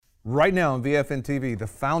Right now on VFN TV, the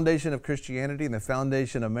foundation of Christianity and the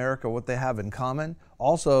foundation of America, what they have in common.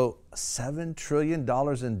 Also, $7 trillion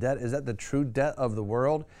in debt. Is that the true debt of the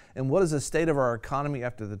world? And what is the state of our economy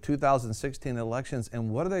after the 2016 elections?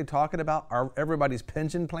 And what are they talking about? Are everybody's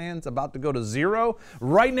pension plans about to go to zero?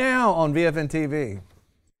 Right now on VFN TV.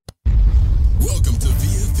 Welcome to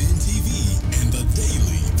VFN TV and the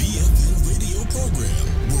daily VFN radio program,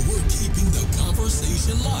 where we're keeping the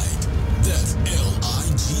conversation light. That's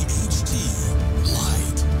L-I-G-H-T,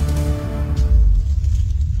 light.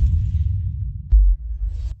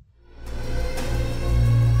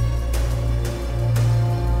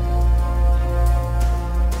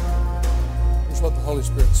 Here's what the Holy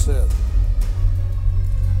Spirit said.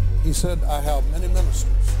 He said, I have many ministers,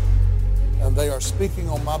 and they are speaking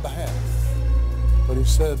on my behalf. But he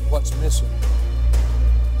said, what's missing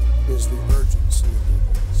is the urgency of their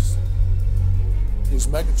voice. These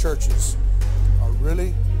mega churches are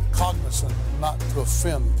really cognizant not to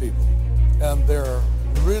offend people. And they're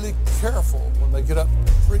really careful when they get up and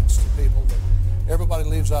preach to people that everybody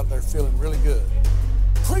leaves out there feeling really good.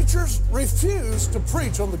 Preachers refuse to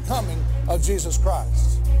preach on the coming of Jesus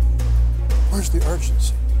Christ. Where's the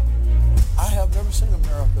urgency? I have never seen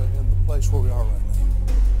America in the place where we are right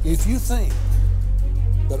now. If you think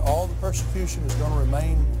that all the persecution is going to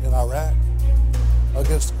remain in Iraq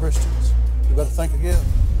against the Christians, you better think again.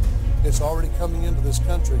 It's already coming into this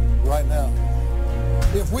country right now.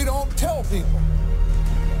 If we don't tell people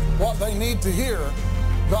what they need to hear,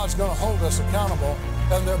 God's going to hold us accountable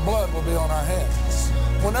and their blood will be on our hands.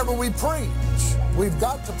 Whenever we preach, we've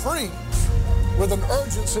got to preach with an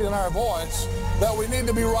urgency in our voice that we need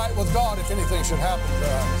to be right with God if anything should happen to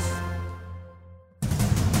us.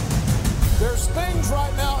 There's things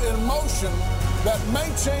right now in motion that may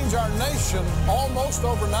change our nation almost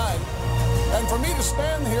overnight. And for me to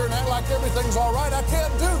stand here and act like everything's all right, I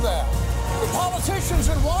can't do that. The politicians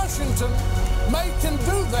in Washington can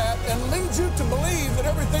do that and lead you to believe that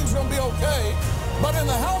everything's going to be okay. But in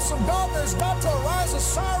the house of God, there's got to arise a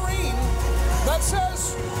siren that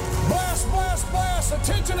says, blast, blast, blast,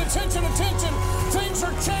 attention, attention, attention. Things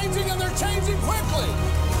are changing and they're changing quickly.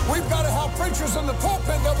 We've got to have preachers in the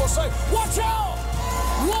pulpit that will say, watch out!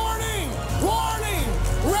 Warning! Warning!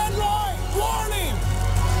 Red light! Warning!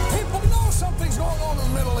 People know something's going on in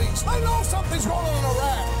the Middle East. They know something's going on in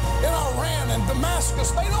Iraq, in Iran, and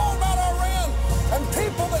Damascus. They know about Iran. And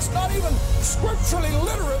people that's not even scripturally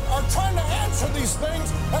literate are trying to answer these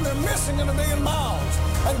things, and they're missing in a million miles.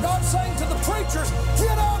 And God's saying to the preachers,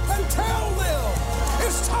 get up and tell them.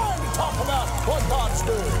 It's time to talk about what God's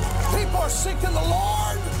doing. People are seeking the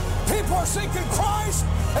Lord. People are seeking Christ.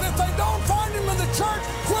 And if they don't find him in the church,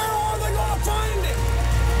 where are they going to find him?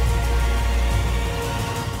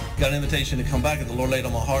 Got an invitation to come back, and the Lord laid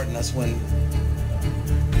on my heart, and that's when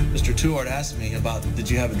Mr. Touted asked me about, did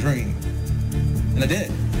you have a dream? And I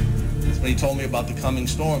did. That's when he told me about the coming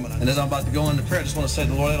storm. And as I'm about to go into prayer, I just want to say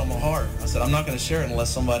the Lord laid on my heart. I said, I'm not going to share it unless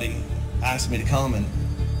somebody asks me to come. And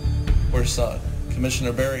where's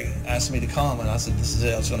Commissioner Berry asked me to come, and I said, this is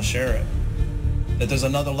it, I was going to share it. That there's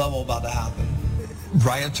another level about to happen.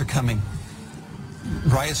 Riots are coming.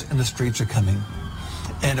 Riots in the streets are coming.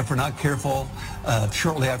 And if we're not careful,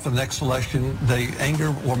 shortly after the next election, the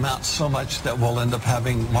anger will mount so much that we'll end up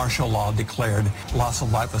having martial law declared. Loss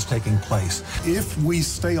of life is taking place. If we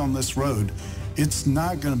stay on this road, it's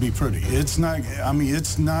not going to be pretty. It's not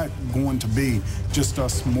going to be just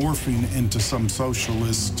us morphing into some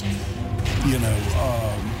socialist,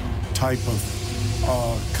 type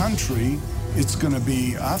of country. It's going to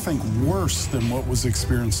be, I think, worse than what was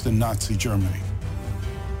experienced in Nazi Germany.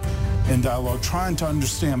 And I'm trying to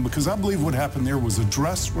understand, because I believe what happened there was a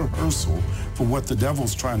dress rehearsal for what the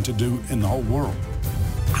devil's trying to do in the whole world.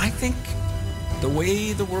 I think the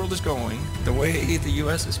way the world is going, the way the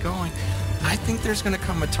U.S. is going, I think there's going to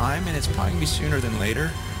come a time, and it's probably going to be sooner than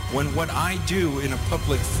later, when what I do in a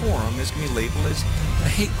public forum is going to be labeled as a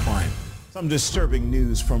hate crime. Some disturbing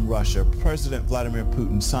news from Russia. President Vladimir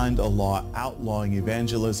Putin signed a law outlawing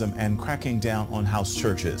evangelism and cracking down on house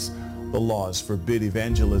churches. The laws forbid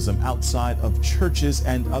evangelism outside of churches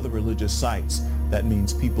and other religious sites. That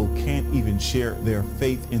means people can't even share their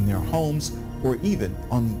faith in their homes or even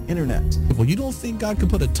on the internet. Well, you don't think God could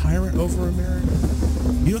put a tyrant over America?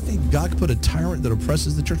 You don't think God could put a tyrant that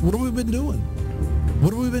oppresses the church? What have we been doing?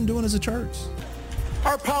 What have we been doing as a church?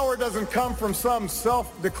 Our power doesn't come from some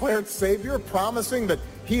self-declared savior promising that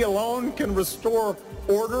he alone can restore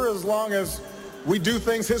order as long as we do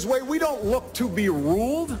things his way. We don't look to be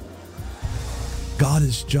ruled. God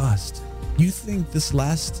is just. You think this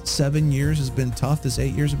last 7 years has been tough, this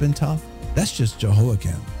 8 years have been tough? That's just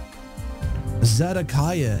Jehoiakim.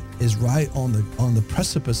 Zedekiah is right on the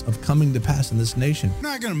precipice of coming to pass in this nation. We're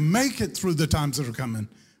not going to make it through the times that are coming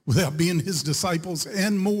without being his disciples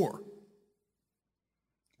and more,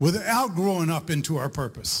 without growing up into our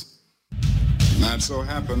purpose. Now it so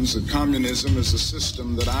happens that communism is a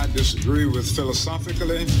system that I disagree with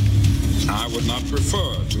philosophically. I would not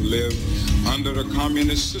prefer to live under a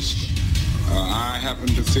communist system. I happen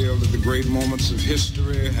to feel that the great moments of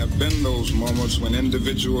history have been those moments when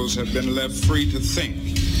individuals have been left free to think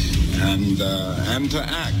and to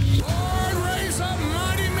act. Lord, raise up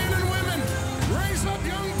mighty men and women. Raise up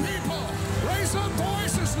young people. Raise up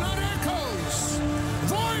voices, not echoes.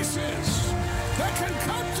 Voices that can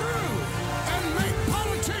cut through and make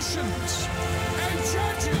politicians and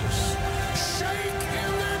judges shake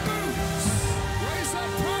in their boots. Raise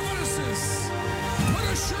up prophetesses. Put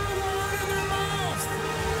a sure word in their mouth.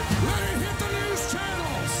 Let it hit the news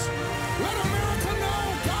channels. Let America know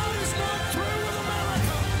God is not through with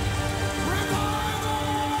America. Revival!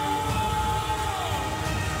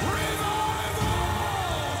 Revival!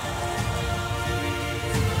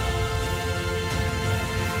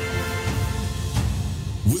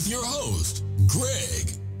 With your host,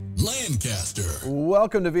 Greg Lancaster.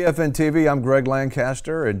 Welcome to VFN TV. I'm Greg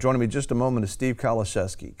Lancaster, and joining me just a moment is Steve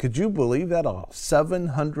Kalashevsky. Could you believe that? A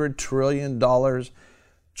 $700 trillion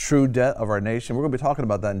true debt of our nation. We're going to be talking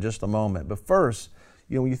about that in just a moment. But first,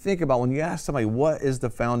 when you think about, when you ask somebody, what is the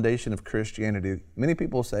foundation of Christianity? Many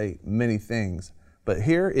people say many things. But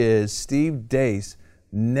here is Steve Deace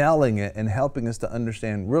nailing it and helping us to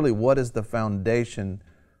understand really what is the foundation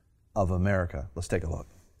of America. Let's take a look.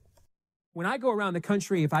 When I go around the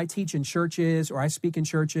country, if I teach in churches or I speak in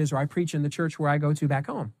churches or I preach in the church where I go to back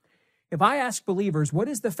home, if I ask believers, what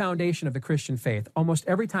is the foundation of the Christian faith? Almost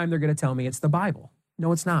every time they're going to tell me it's the Bible.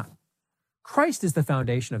 No, it's not. Christ is the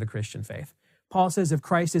foundation of the Christian faith. Paul says if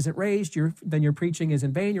Christ isn't raised, then your preaching is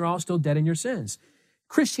in vain. You're all still dead in your sins.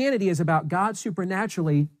 Christianity is about God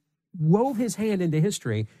supernaturally wove his hand into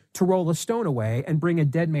history to roll a stone away and bring a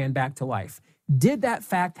dead man back to life. Did that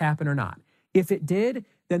fact happen or not? If it did,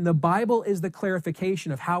 then the Bible is the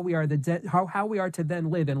clarification of how we are how we are to then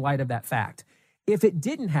live in light of that fact. If it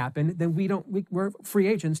didn't happen, then we're free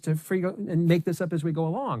agents to and make this up as we go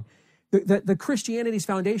along. The Christianity's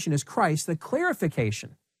foundation is Christ. The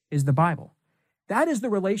clarification is the Bible. That is the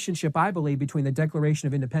relationship, I believe, between the Declaration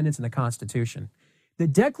of Independence and the Constitution. The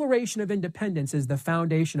Declaration of Independence is the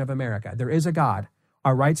foundation of America. There is a God.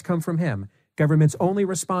 Our rights come from him. Government's only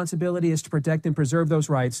responsibility is to protect and preserve those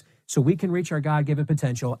rights so we can reach our God-given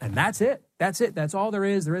potential, and that's it. That's it. That's all there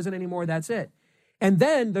is. There isn't any more. That's it. And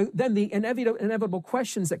then the inevitable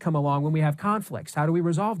questions that come along when we have conflicts. How do we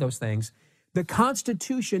resolve those things? The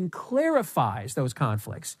Constitution clarifies those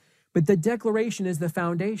conflicts, but the Declaration is the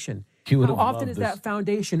foundation. How often is that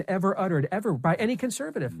foundation ever uttered, ever, by any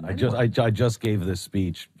conservative? I just gave this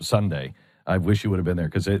speech Sunday. I wish you would have been there,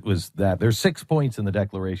 because it was that. There's 6 points in the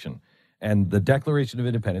Declaration. And the Declaration of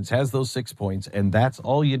Independence has those 6 points, and that's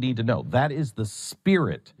all you need to know. That is the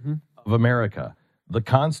spirit of America. The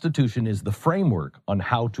Constitution is the framework on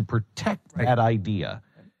how to protect that idea.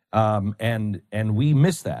 And we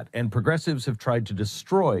miss that. And progressives have tried to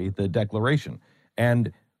destroy the Declaration.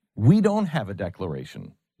 And we don't have a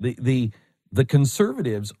declaration. The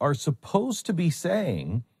conservatives are supposed to be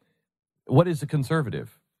saying, what is a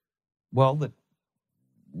conservative? Well, that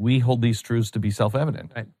we hold these truths to be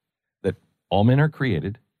self-evident. Right. That all men are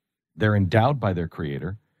created, they're endowed by their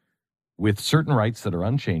Creator with certain rights that are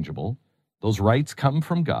unchangeable. Those rights come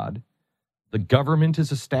from God. The government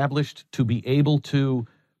is established to be able to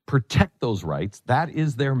protect those rights. That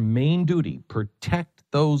is their main duty, protect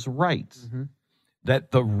those rights.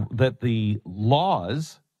 That the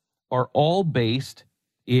laws are all based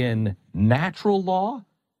in natural law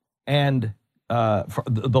and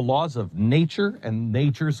the laws of nature and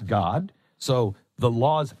nature's God. So the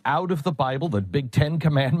laws out of the Bible, the big 10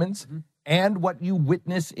 commandments, and what you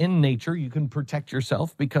witness in nature, you can protect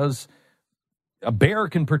yourself, because a bear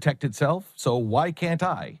can protect itself, so why can't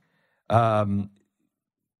I?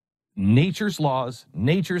 Nature's laws,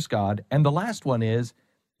 nature's God, and the last one is,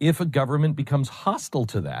 if a government becomes hostile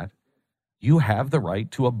to that, you have the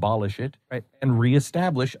right to abolish it and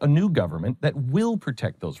reestablish a new government that will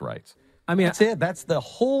protect those rights. I mean, that's it. That's the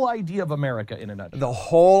whole idea of America in a nutshell. The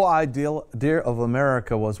whole idea of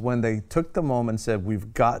America was when they took the moment and said,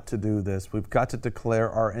 we've got to do this. We've got to declare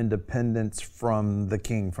our independence from the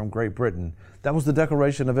king, from Great Britain. That was the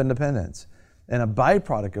Declaration of Independence. And a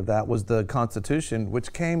byproduct of that was the Constitution,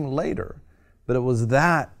 which came later. But it was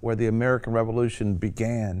that where the American Revolution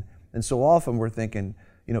began. And so often we're thinking,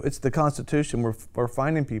 it's the Constitution. We're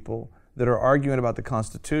finding people that are arguing about the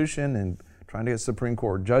Constitution and trying to get Supreme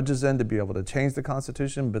Court judges in to be able to change the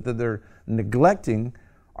Constitution, but that they're neglecting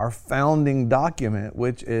our founding document,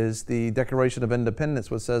 which is the Declaration of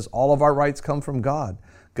Independence, which says all of our rights come from God.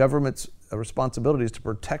 Government's responsibility is to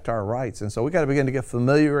protect our rights. And so we got to begin to get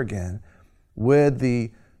familiar again with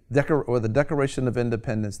the Declaration of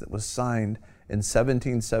Independence that was signed in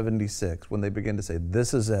 1776, when they began to say,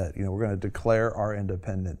 this is it, we're going to declare our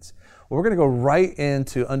independence. Well, we're going to go right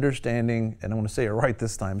into understanding, and I want to say it right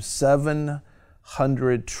this time, $700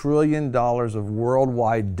 trillion of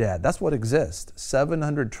worldwide debt. That's what exists,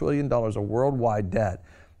 $700 trillion of worldwide debt,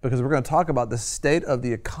 because we're going to talk about the state of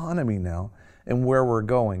the economy now and where we're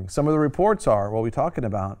going. Some of the reports are, what we're talking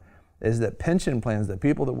about is that pension plans, that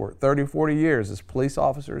people that work 30, 40 years as police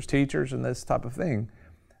officers, teachers, and this type of thing,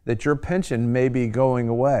 that your pension may be going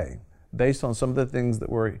away based on some of the things that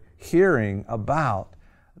we're hearing about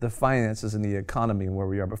the finances and the economy and where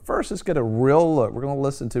we are. But first, let's get a real look. We're going to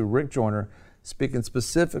listen to Rick Joyner speaking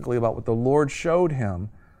specifically about what the Lord showed him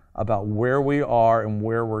about where we are and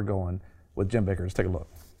where we're going with Jim Baker. Let's take a look.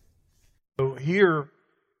 So here,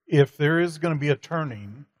 if there is going to be a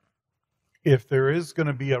turning, if there is going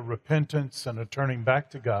to be a repentance and a turning back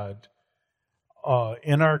to God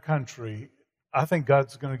in our country, I think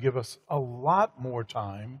God's going to give us a lot more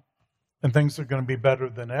time, and things are going to be better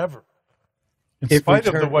than ever. If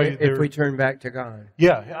we turn back to God.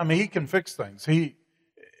 Yeah, I mean, He can fix things.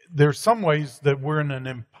 There's some ways that we're in an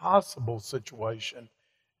impossible situation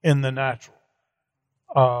in the natural.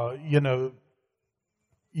 I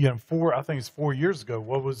think it's 4 years ago,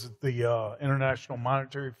 what was it, the International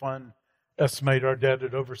Monetary Fund estimated our debt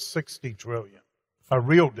at over $60 trillion, our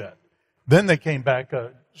real debt. Then they came back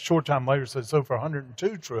a short time later, said it's over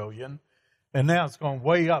 $102 trillion, and now it's gone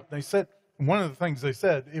way up. They said, one of the things they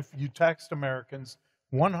said, if you taxed Americans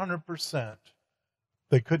 100%,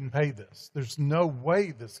 they couldn't pay this. There's no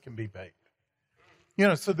way this can be paid.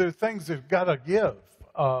 So there are things that have got to give.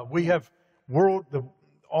 We have the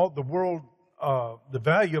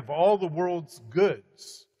value of all the world's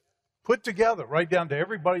goods put together, right down to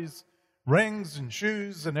everybody's rings and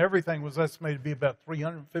shoes and everything, was estimated to be about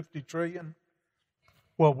 $350 trillion.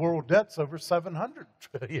 Well, world debt's over $700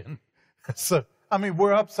 trillion. So, I mean,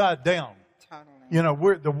 we're upside down.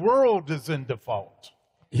 Totally. The world is in default.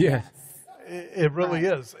 Yes. It really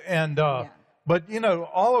is. And, but,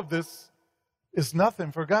 all of this is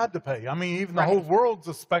nothing for God to pay. I mean, even the whole world's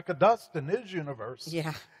a speck of dust in His universe.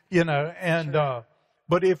 Yeah.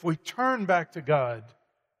 But if we turn back to God,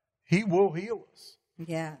 He will heal us.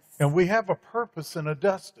 Yes. And we have a purpose and a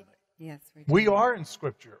destiny. Yes, we do. We are in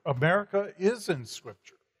Scripture. America is in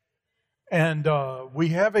Scripture. And we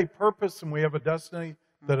have a purpose and we have a destiny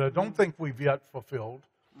that I don't think we've yet fulfilled.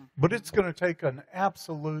 But it's going to take an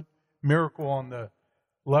absolute miracle on the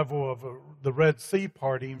level of the Red Sea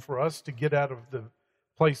parting for us to get out of the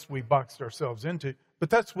place we boxed ourselves into. But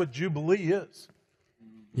that's what Jubilee is.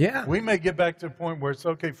 Yeah. We may get back to the point where it's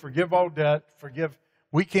okay, forgive all debt,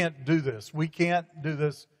 we can't do this. We can't do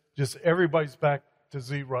this. Just everybody's back to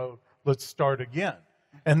zero. Let's start again.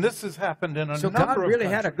 And this has happened in a number of countries. So God really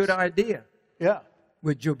had a good idea. Yeah.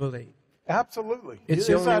 With Jubilee. Absolutely. It's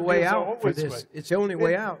the only way out for this. It's the only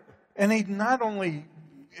way out. And He not only,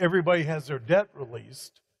 everybody has their debt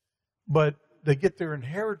released, but they get their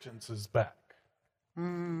inheritances back.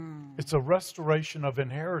 It's a restoration of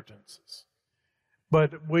inheritances.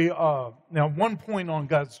 But now one point on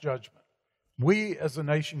God's judgment. We as a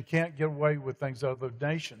nation can't get away with things other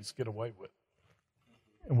nations get away with.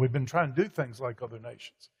 And we've been trying to do things like other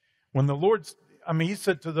nations. When the Lord, He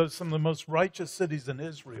said to some of the most righteous cities in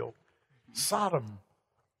Israel, Sodom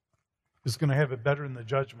is going to have it better in the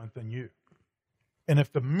judgment than you. And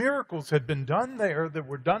if the miracles had been done there that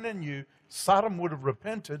were done in you, Sodom would have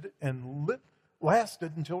repented and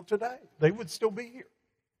lasted until today. They would still be here.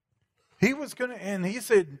 He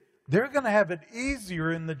said, they're going to have it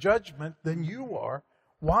easier in the judgment than you are.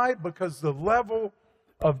 Why? Because the level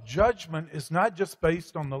of judgment is not just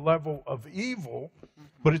based on the level of evil,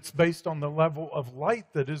 but it's based on the level of light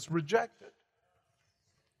that is rejected.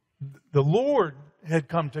 The Lord had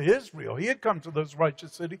come to Israel. He had come to those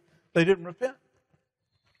righteous cities. They didn't repent.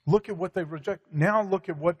 Look at what they reject. Now look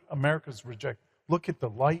at what America's rejected. Look at the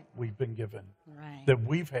light we've been given, that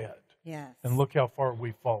we've had. Yes. And look how far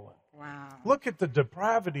we've fallen. Wow. Look at the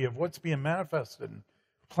depravity of what's being manifested in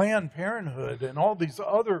Planned Parenthood and all these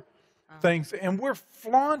other things. And we're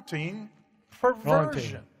flaunting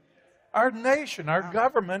perversion. Our nation, our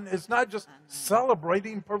government is not just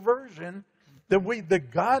celebrating perversion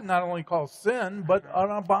that God not only calls sin, but an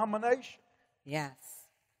abomination. Yes.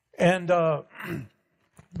 And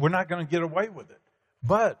we're not going to get away with it.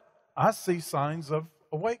 But I see signs of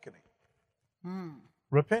awakening.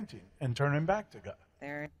 repenting and turning back to God.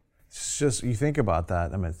 It's just, you think about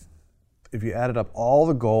that. I mean, if you added up all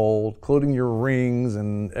the gold, including your rings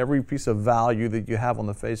and every piece of value that you have on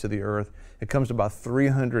the face of the earth, it comes to about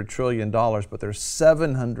 $300 trillion, but there's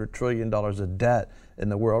 $700 trillion of debt in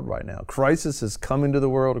the world right now. Crisis is coming to the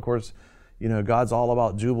world. Of course, you know, God's all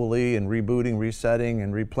about Jubilee and rebooting, resetting,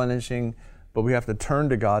 and replenishing, but we have to turn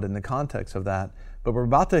to God in the context of that. But we're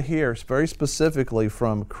about to hear very specifically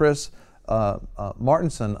from Chris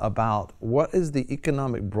Martinson about what is the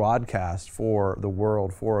economic broadcast for the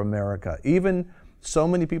world, for America. Even so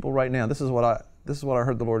many people right now, this is what I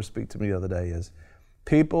heard the Lord speak to me the other day, is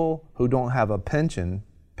people who don't have a pension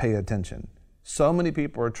pay attention. So many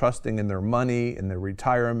people are trusting in their money, in their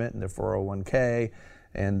retirement, in their 401k,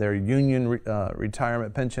 and their union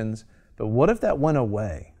retirement pensions. But what if that went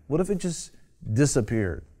away? What if it just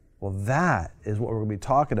disappeared? Well, that is what we're going to be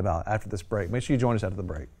talking about after this break. Make sure you join us after the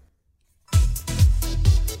break.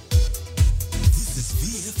 This is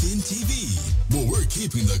VFN TV, where we're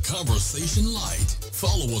keeping the conversation light.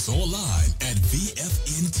 Follow us online at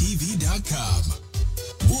VFNTV.com.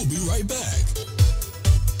 We'll be right back.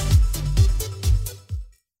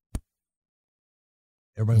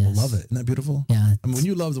 Everybody will love it. Isn't that beautiful? Yeah. I mean, when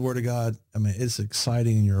you love the Word of God, I mean, it's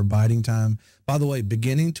exciting in your abiding time. By the way,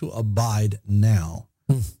 beginning to abide now.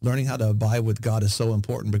 Learning how to abide with God is so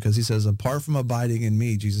important, because he says, apart from abiding in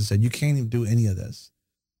me, Jesus said, you can't even do any of this.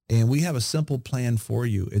 And we have a simple plan for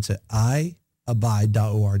you. It's at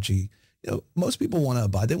iabide.org. You know, most people want to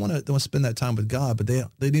abide. They want to spend that time with God, but they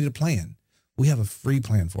need a plan. We have a free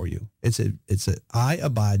plan for you. It's at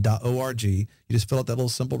iabide.org. You just fill out that little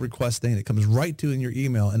simple request thing. It comes right to in your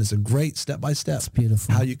email, and it's a great step-by-step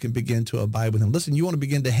how you can begin to abide with him. Listen, you want to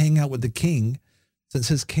begin to hang out with the King, since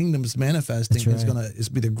his kingdom is manifesting. Right. It's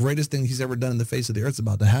be the greatest thing he's ever done in the face of the earth. It's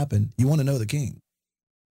about to happen. You want to know the King.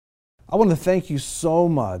 I want to thank you so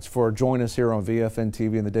much for joining us here on VFN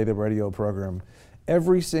TV and the Daily Radio program.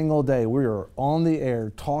 Every single day we are on the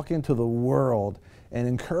air talking to the world and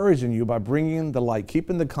encouraging you by bringing the light,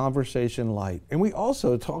 keeping the conversation light. And we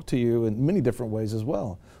also talk to you in many different ways as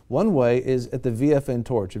well. One way is at the VFN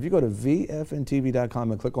Torch. If you go to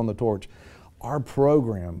VFNTV.com and click on the torch, our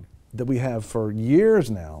program that we have for years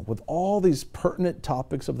now with all these pertinent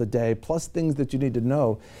topics of the day, plus things that you need to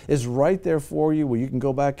know, is right there for you, where you can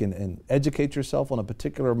go back and educate yourself on a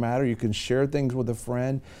particular matter. You can share things with a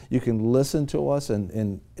friend. You can listen to us, and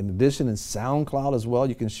in addition in SoundCloud as well.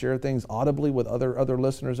 You can share things audibly with other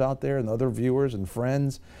listeners out there and other viewers and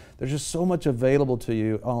friends. There's just so much available to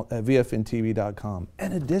you at VFNTV.com.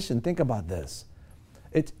 In addition, think about this.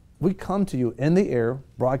 We come to you in the air,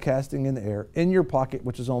 broadcasting in the air, in your pocket,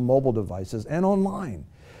 which is on mobile devices, and online.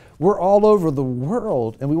 We're all over the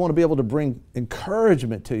world, and we want to be able to bring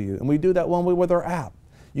encouragement to you. And we do that one way with our app.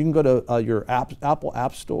 You can go to your Apple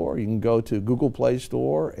App Store. You can go to Google Play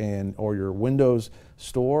Store or your Windows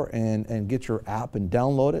Store and get your app and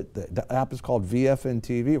download it. The app is called VFN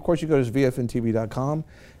TV. Of course, you go to VFNTV.com.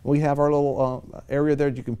 We have our little area there.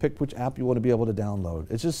 You can pick which app you want to be able to download.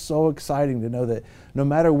 It's just so exciting to know that no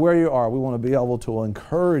matter where you are, we want to be able to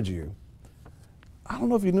encourage you. I don't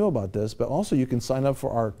know if you knew about this, but also you can sign up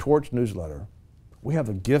for our Torch newsletter. We have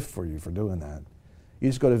a gift for you for doing that. You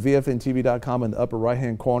just go to VFNTV.com in the upper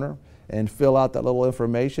right-hand corner and fill out that little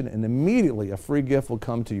information, and immediately a free gift will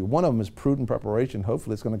come to you. One of them is prudent preparation.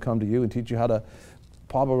 Hopefully it's going to come to you and teach you how to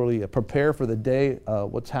probably prepare for the day,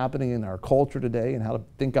 what's happening in our culture today, and how to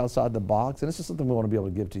think outside the box. And this is something we want to be able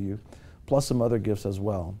to give to you, plus some other gifts as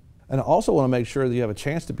well. And I also want to make sure that you have a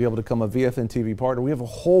chance to be able to become a VFN TV partner. We have a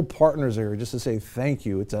whole partners area just to say thank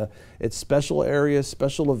you. It's special areas,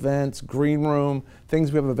 special events, green room,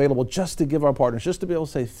 things we have available just to give our partners, just to be able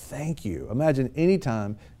to say thank you. Imagine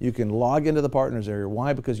anytime you can log into the partners area.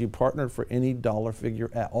 Why? Because you partnered for any dollar figure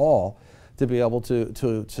at all to be able to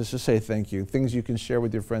just say thank you. Things you can share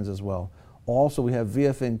with your friends as well. Also, we have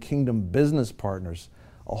VFN Kingdom Business Partners,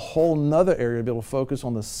 a whole nother area to be able to focus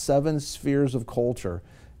on the 7 spheres of culture.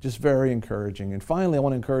 Just very encouraging. And finally, I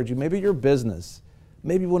want to encourage you, maybe your business,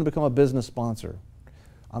 maybe you want to become a business sponsor.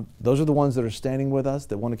 Those are the ones that are standing with us,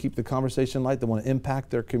 that want to keep the conversation light, that want to impact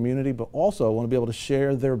their community, but also want to be able to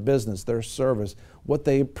share their business, their service, what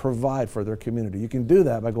they provide for their community. You can do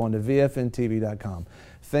that by going to VFNTV.com.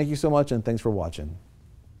 Thank you so much, and thanks for watching.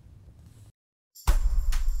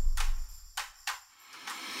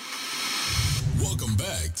 Welcome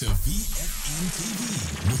back to VFN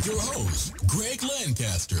TV with your host, Greg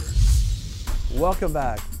Lancaster. Welcome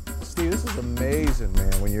back. Steve, this is amazing,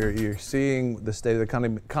 man, when you're seeing the state of the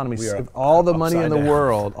economy, all the money in the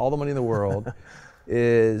world,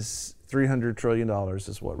 is $300 trillion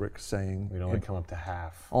is what Rick's saying. We'd only come up to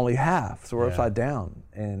half. Only half, so we're upside down.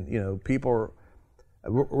 And, you know,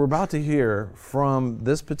 we're about to hear from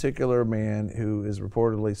this particular man who is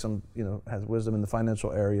reportedly has wisdom in the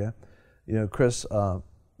financial area, you know, Chris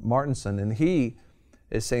Martenson, and he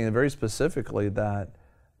is saying very specifically that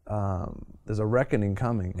there's a reckoning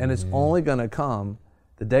coming, and it's only going to come,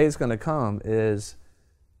 the day it's going to come is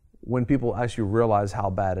when people actually realize how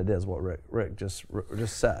bad it is, what Rick just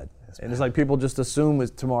said. And it's like people just assume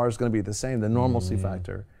tomorrow's going to be the same, the normalcy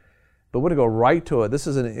factor. But we're going to go right to it. This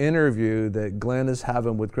is an interview that Glenn is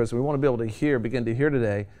having with Chris. We want to be able to begin to hear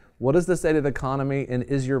today, what is the state of the economy, and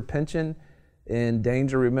is your pension in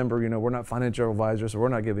danger? Remember, you know, we're not financial advisors, so we're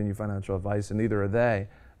not giving you financial advice, and neither are they.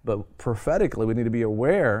 But prophetically, we need to be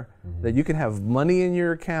aware that you can have money in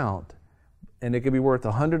your account, and it could be worth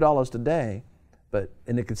 $100 today,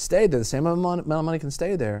 and it could stay there. The same amount of money can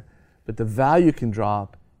stay there, but the value can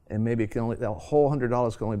drop, and maybe that whole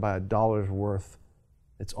 $100 can only buy $1 worth.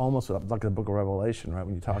 It's almost like the Book of Revelation, right?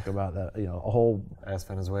 When you talk about that, you know, a whole. As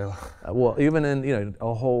Venezuela. Well, even in, you know,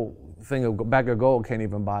 a whole bag of gold can't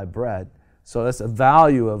even buy bread. So that's the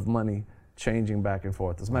value of money changing back and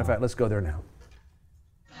forth. As a matter of fact, let's go there now.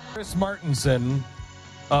 Chris Martenson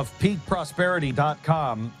of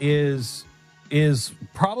peakprosperity.com is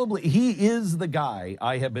probably, he is the guy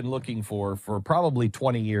I have been looking for probably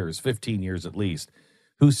 20 years, 15 years at least,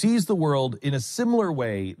 who sees the world in a similar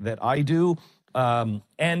way that I do,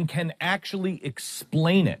 and can actually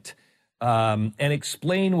explain it, and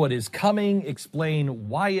explain what is coming, explain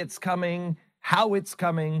why it's coming, how it's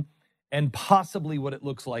coming, and possibly what it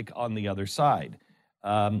looks like on the other side.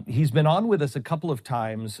 He's been on with us a couple of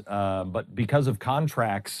times, but because of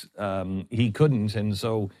contracts, he couldn't, and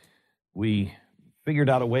so we figured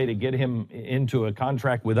out a way to get him into a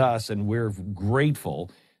contract with us, and we're grateful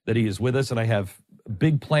that he is with us, and I have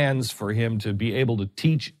big plans for him to be able to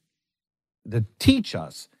teach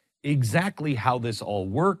us exactly how this all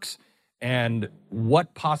works and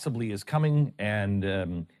what possibly is coming,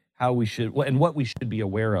 and how we should, and what we should be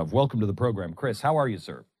aware of. Welcome to the program, Chris. How are you,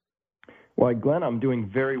 sir? Well, Glenn, I'm doing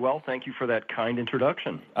very well. Thank you for that kind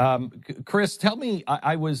introduction. Chris, tell me,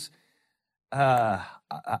 I was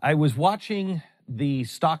watching the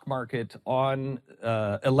stock market on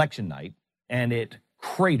election night, and it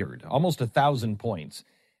cratered almost 1,000 points,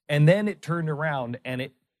 and then it turned around and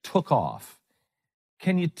it took off.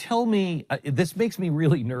 Can you tell me, this makes me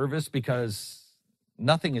really nervous because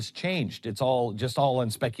nothing has changed. It's all on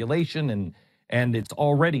speculation, and it's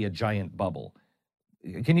already a giant bubble.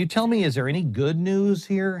 Can you tell me, is there any good news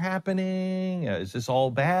here happening? Is this all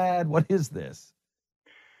bad? What is this?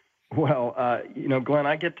 Well, you know, Glenn,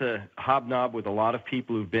 I get to hobnob with a lot of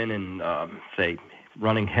people who've been in, say,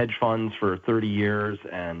 running hedge funds for 30 years,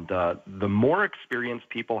 and the more experience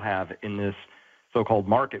people have in this so-called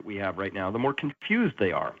market we have right now, the more confused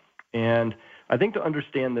they are. And I think to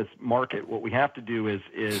understand this market, what we have to do is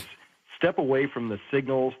step away from the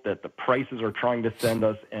signals that the prices are trying to send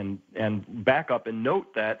us, and back up and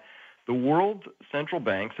note that the world's central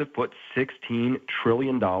banks have put $16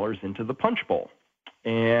 trillion into the punch bowl.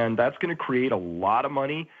 And that's going to create a lot of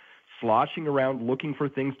money sloshing around looking for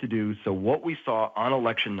things to do. So what we saw on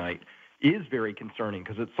election night is very concerning,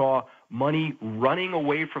 because it saw money running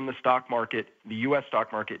away from the stock market, the U.S.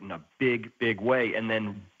 stock market, in a big, big way, and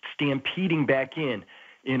then stampeding back in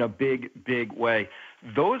a big, big way.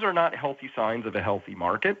 Those are not healthy signs of a healthy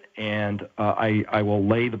market, and I will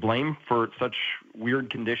lay the blame for such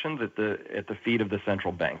weird conditions at the feet of the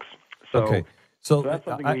central banks. So, okay. So that's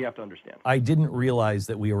something we have to understand. I didn't realize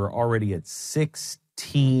that we were already at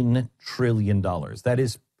 $16 trillion. That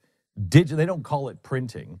is, they don't call it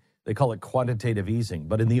printing. They call it quantitative easing.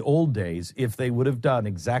 But in the old days, if they would have done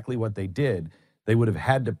exactly what they did, they would have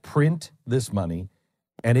had to print this money,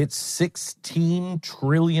 and it's $16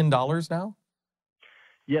 trillion now?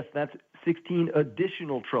 Yes, that's 16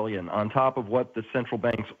 additional trillion on top of what the central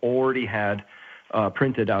banks already had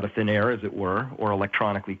printed out of thin air, as it were, or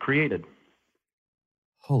electronically created.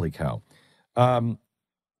 Holy cow.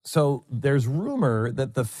 So there's rumor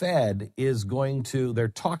that the Fed is they're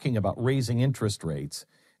talking about raising interest rates.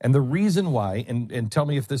 And the reason why, and tell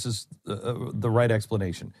me if this is the right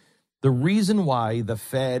explanation, the reason why the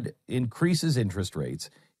Fed increases interest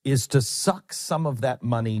rates is to suck some of that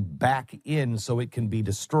money back in so it can be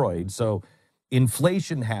destroyed. So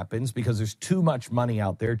inflation happens because there's too much money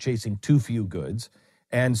out there chasing too few goods.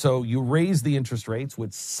 And so you raise the interest rates,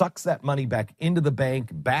 which sucks that money back into the bank,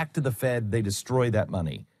 back to the Fed. They destroy that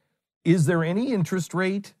money. Is there any interest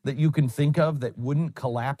rate that you can think of that wouldn't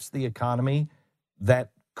collapse the economy that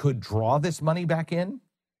could draw this money back in?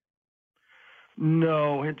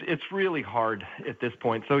 No, it's really hard at this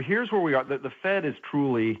point. So here's where we are. The Fed is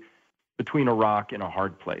truly between a rock and a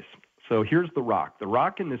hard place. So here's the rock. The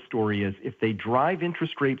rock in this story is if they drive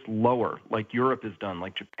interest rates lower, like Europe has done,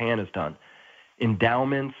 like Japan has done,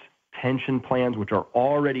 endowments, pension plans, which are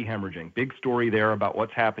already hemorrhaging. Big story there about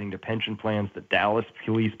what's happening to pension plans, the Dallas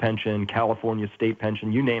police pension, California state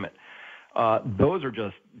pension, you name it. Those are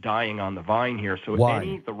just dying on the vine here. So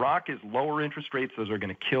the rock is lower interest rates. Those are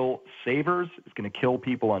going to kill savers. It's going to kill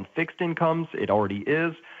people on fixed incomes. It already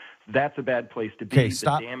is. That's a bad place to be. Okay,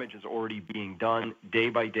 stop. The damage is already being done day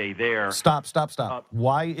by day there. Stop.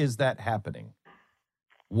 Why is that happening?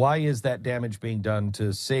 Why is that damage being done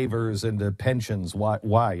to savers and to pensions?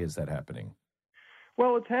 Why is that happening?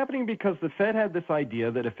 Well, it's happening because the Fed had this idea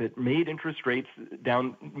that if it made interest rates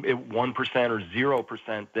down 1% or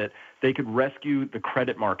 0%, that they could rescue the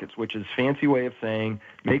credit markets, which is a fancy way of saying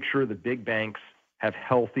make sure the big banks have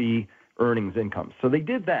healthy earnings incomes. So they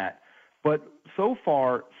did that. But so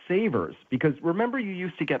far, savers, because remember you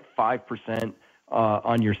used to get 5%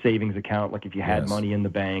 on your savings account, like if you had money in the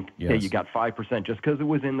bank, Yes. you got 5% just because it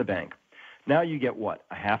was in the bank. Now you get what,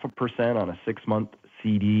 0.5% on a 6-month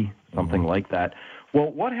CD, something like that.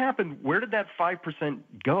 Well, what happened? Where did that 5%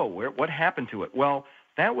 go? What happened to it? Well,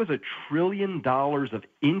 that was $1 trillion of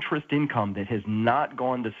interest income that has not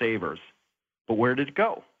gone to savers. But where did it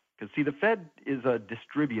go? Because, see, the Fed is a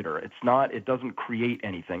distributor. It doesn't create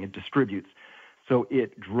anything. It distributes. So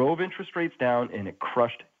it drove interest rates down, and it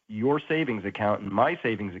crushed your savings account and my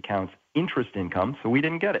savings account's interest income, so we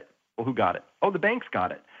didn't get it. Well, who got it? Oh, the banks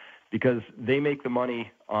got it, because they make the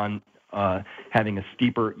money on having a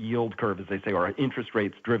steeper yield curve, as they say, or interest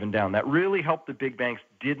rates driven down. That really helped the big banks,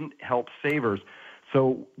 didn't help savers.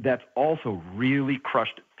 So that's also really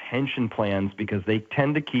crushed pension plans because they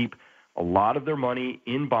tend to keep a lot of their money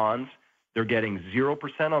in bonds. They're getting 0%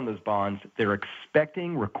 on those bonds. They're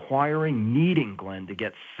needing, Glenn, to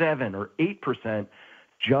get 7 or 8%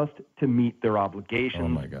 just to meet their obligations. Oh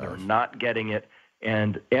my gosh. They're not getting it.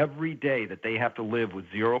 And every day that they have to live with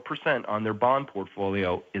 0% on their bond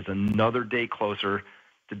portfolio is another day closer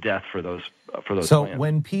to death for those So plans.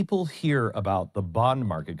 when people hear about the bond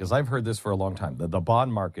market, because I've heard this for a long time, that the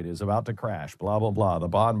bond market is about to crash, blah, blah, blah, the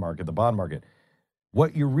bond market.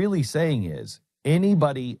 What you're really saying is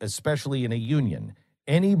anybody, especially in a union,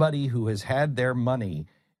 anybody who has had their money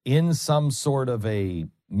in some sort of a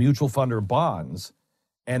mutual fund or bonds,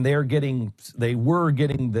 and they were getting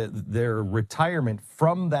their retirement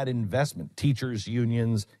from that investment, teachers,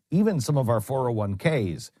 unions, even some of our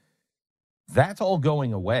 401ks, that's all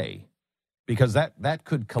going away because that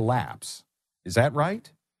could collapse. Is that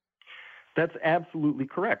right? That's absolutely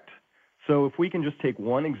correct. So if we can just take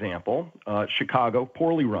one example, Chicago,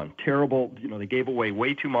 poorly run, terrible, they gave away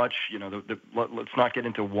way too much, let's not get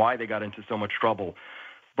into why they got into so much trouble,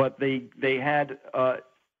 but they had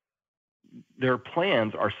their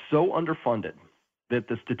plans are so underfunded that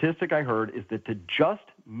the statistic I heard is that to just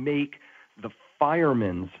make the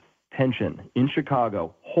firemen's pension in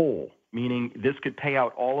Chicago whole, meaning this could pay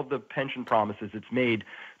out all of the pension promises it's made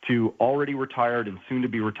to already retired and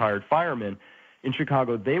soon-to-be retired firemen in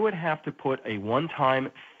Chicago, they would have to put a one-time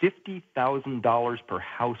 $50,000 per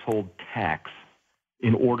household tax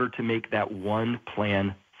in order to make that one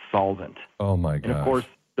plan solvent. Oh, my gosh. And, of course,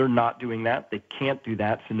 they're not doing that. They can't do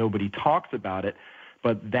that, so nobody talks about it.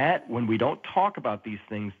 But when we don't talk about these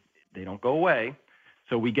things, they don't go away.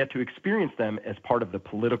 So we get to experience them as part of the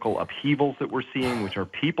political upheavals that we're seeing, which are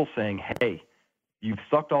people saying, hey, you've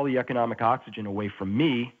sucked all the economic oxygen away from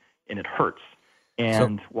me, and it hurts.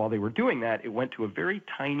 And while they were doing that, it went to a very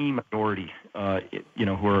tiny minority,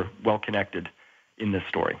 who are well-connected in this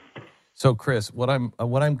story. So, Chris, what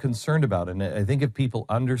I'm concerned about, and I think if people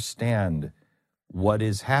understand what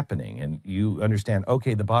is happening, and you understand,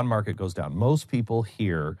 okay, the bond market goes down. Most people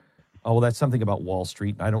hear, oh, well, that's something about Wall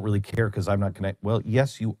Street, and I don't really care because I'm not connected. Well,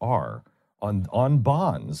 yes, you are. On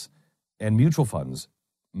bonds and mutual funds,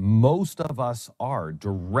 most of us are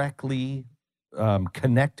directly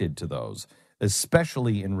connected to those,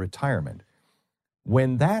 especially in retirement.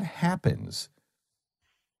 When that happens,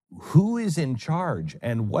 who is in charge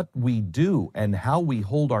and what we do and how we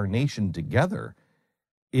hold our nation together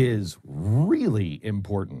is really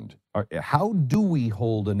important. How do we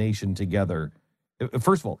hold a nation together?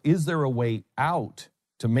 First of all, is there a way out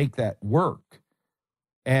to make that work?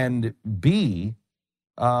 And B,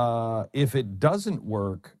 if it doesn't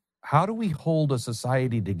work, how do we hold a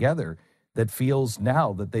society together that feels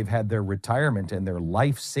now that they've had their retirement and their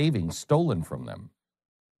life savings stolen from them?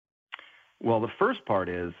 Well, the first part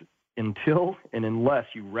is until and unless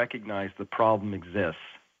you recognize the problem exists,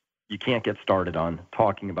 you can't get started on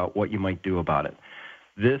talking about what you might do about it.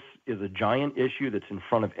 This is a giant issue that's in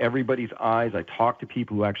front of everybody's eyes. I talk to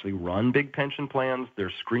people who actually run big pension plans.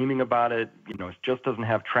 They're screaming about it. You know, it just doesn't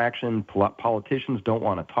have traction. Politicians don't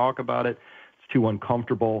want to talk about it. It's too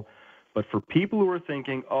uncomfortable. But for people who are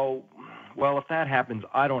thinking, oh, well, if that happens,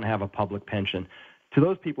 I don't have a public pension. To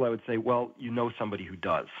those people, I would say, well, you know somebody who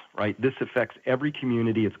does, right? This affects every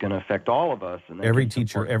community. It's going to affect all of us. And every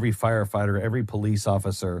teacher, every firefighter, every police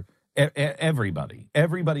officer,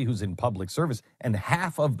 everybody who's in public service, and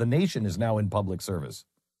half of the nation is now in public service.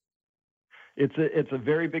 It's a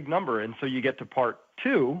very big number. And so you get to part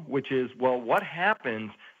two, which is, well, what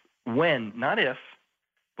happens when, not if,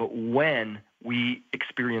 but when we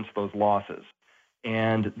experience those losses?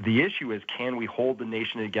 And the issue is, can we hold the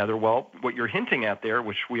nation together? Well, what you're hinting at there,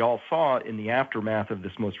 which we all saw in the aftermath of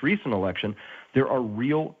this most recent election, there are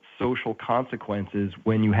real social consequences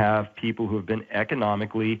when you have people who have been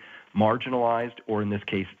economically marginalized, or in this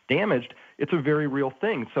case, damaged. It's a very real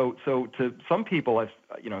thing. So to some people, I've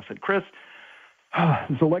said, Chris,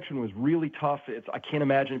 this election was really tough. I can't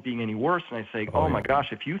imagine it being any worse. And I say, oh my gosh,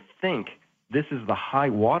 if you think this is the high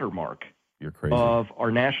watermark You're crazy. Of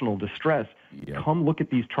our national distress, come look at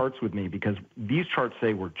these charts with me, because these charts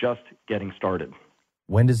say we're just getting started.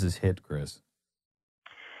 When does this hit, Chris?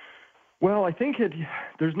 Well, I think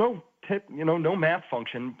there's no no math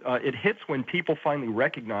function. It hits when people finally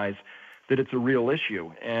recognize that it's a real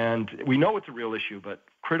issue. And we know it's a real issue, but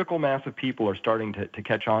critical mass of people are starting to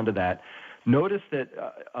catch on to that. Notice that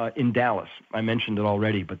in Dallas, I mentioned it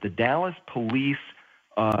already, but the Dallas police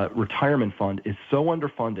retirement fund is so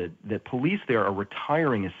underfunded that police there are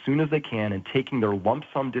retiring as soon as they can and taking their lump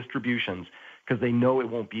sum distributions because they know it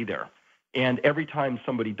won't be there. And every time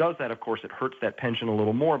somebody does that, of course, it hurts that pension a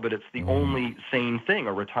little more, but it's the only sane thing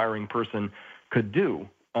a retiring person could do,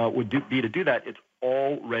 would be to do that. It's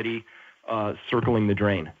already circling the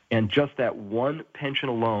drain. And just that one pension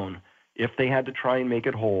alone, if they had to try and make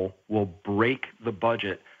it whole, will break the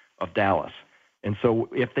budget of Dallas. And so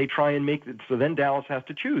if they try and make it, so then Dallas has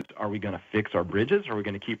to choose. Are we going to fix our bridges? Are we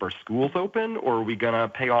going to keep our schools open? Or are we going to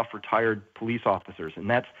pay off retired police officers? And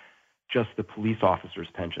that's just the police officers'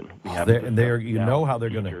 pension. You know how they're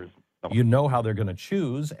going to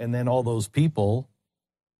choose, and then all those people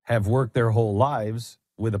have worked their whole lives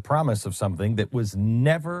with a promise of something that was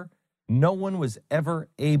never, no one was ever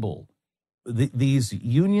able. These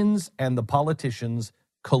unions and the politicians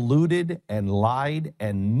colluded and lied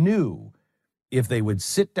and knew if they would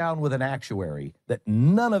sit down with an actuary that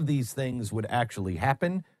none of these things would actually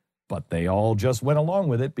happen, but they all just went along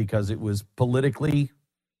with it because it was politically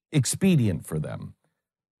expedient for them.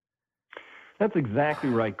 That's exactly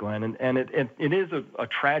right, Glenn. And it is a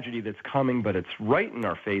tragedy that's coming, but it's right in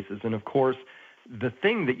our faces. And of course, the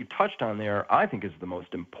thing that you touched on there, I think, is the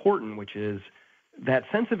most important, which is that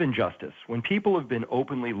sense of injustice. When people have been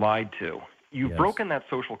openly lied to, you've broken that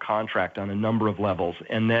social contract on a number of levels,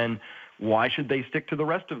 and then why should they stick to the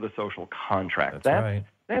rest of the social contract? That's right.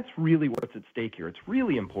 That's really what's at stake here. It's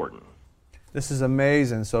really important. This is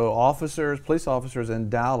amazing. So police officers in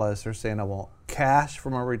Dallas are saying, I want cash for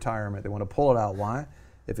my retirement. They want to pull it out. Why?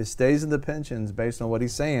 If it stays in the pensions, based on what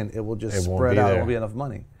he's saying, it will just spread out. There won't be enough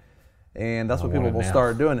money. And that's what people will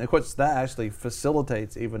start doing. And of course, that actually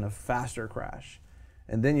facilitates even a faster crash.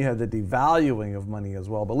 And then you have the devaluing of money as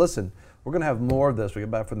well. But listen, we're going to have more of this. We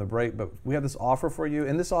get back from the break, but we have this offer for you.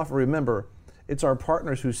 And this offer, remember, it's our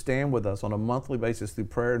partners who stand with us on a monthly basis through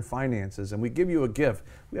prayer and finances. And we give you a gift.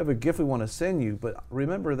 We have a gift we want to send you. But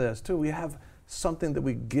remember this, too. We have something that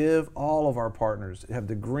we give all of our partners. We have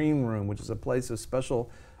the Green Room, which is a place of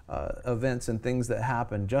special events and things that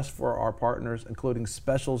happen just for our partners, including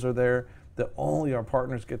specials are there that only our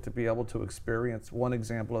partners get to be able to experience. One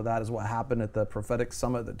example of that is what happened at the prophetic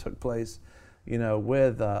summit that took place,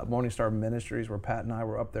 with Morning Star Ministries, where Pat and I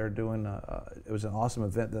were up there doing, it was an awesome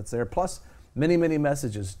event that's there. Plus, many, many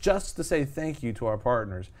messages just to say thank you to our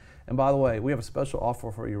partners. And by the way, we have a special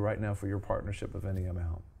offer for you right now for your partnership of any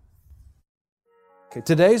amount. Okay,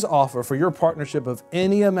 today's offer for your partnership of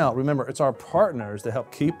any amount, remember, it's our partners that help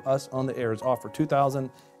keep us on the air. It's offer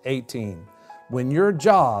 2018. When your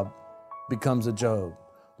job becomes a Job,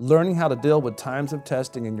 learning how to deal with times of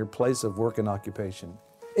testing in your place of work and occupation.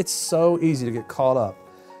 It's so easy to get caught up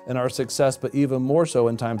in our success, but even more so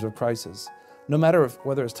in times of crisis. No matter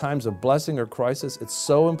whether it's times of blessing or crisis, it's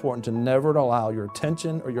so important to never allow your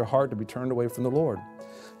attention or your heart to be turned away from the Lord.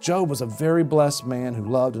 Job was a very blessed man who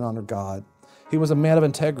loved and honored God. He was a man of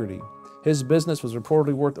integrity. His business was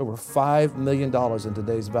reportedly worth over $5 million in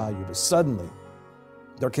today's value, but suddenly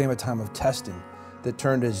there came a time of testing that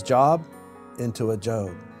turned his job into a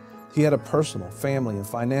Job. He had a personal, family, and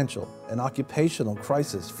financial and occupational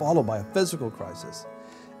crisis followed by a physical crisis.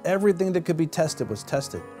 Everything that could be tested was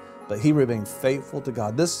tested, but he remained faithful to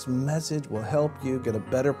God. This message will help you get a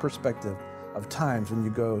better perspective of times when you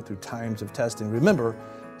go through times of testing. Remember,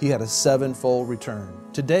 he had a sevenfold return.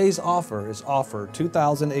 Today's offer is offer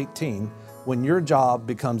 2018, when your job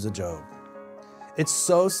becomes a Job. It's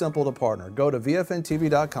so simple to partner. Go to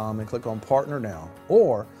VFNTV.com and click on Partner Now,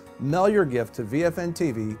 or mail your gift to VFN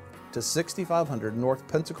TV to 6500 North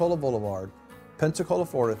Pensacola Boulevard, Pensacola,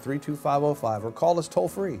 Florida 32505, or call us toll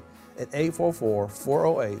free at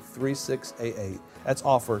 844-408-3688. That's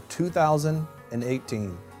offer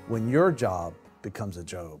 2018, when your job becomes a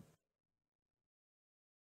Job.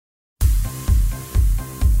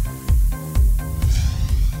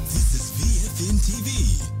 This is VFN TV,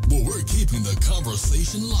 where we're keeping the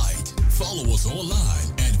conversation light. Follow us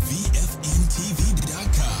online at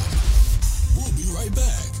VFNTV.com. We'll be right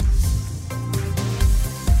back.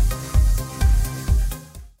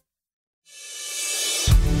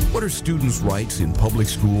 What are students' rights in public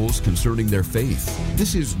schools concerning their faith?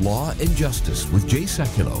 This is Law and Justice with Jay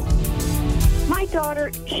Sekulow. My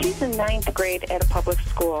daughter, she's in 9th grade at a public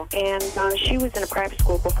school, and she was in a private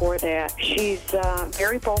school before that. She's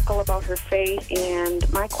very vocal about her faith, and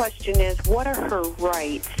my question is, what are her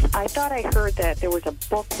rights? I thought I heard that there was a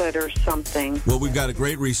booklet or something. Well, we've got a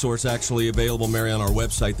great resource actually available, Mary, on our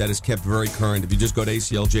website that is kept very current. If you just go to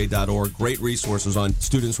aclj.org, great resources on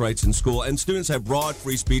students' rights in school. And students have broad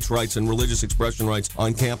free speech rights and religious expression rights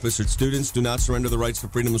on campus. Students do not surrender the rights to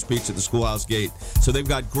freedom of speech at the schoolhouse gate. So they've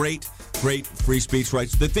got great free speech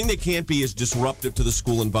rights. The thing they can't be is disruptive to the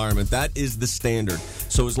school environment. That is the standard.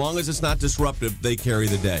 So as long as it's not disruptive, they carry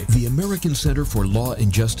the day. The American Center for Law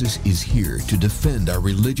and Justice is here to defend our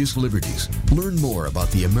religious liberties. Learn more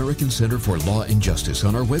about the American Center for Law and Justice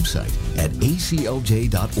on our website at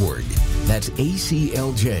aclj.org. That's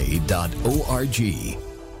aclj.org.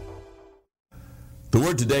 The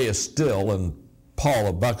word today is still, and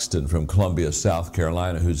Paula Buxton from Columbia, South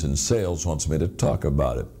Carolina, who's in sales, wants me to talk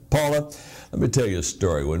about it. Paula, let me tell you a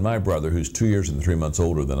story. When my brother, who's 2 years and 3 months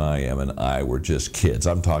older than I am, and I were just kids,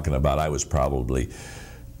 I'm talking about I was probably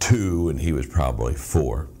 2 and he was probably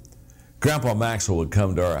 4. Grandpa Maxwell would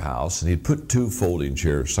come to our house and he'd put 2 folding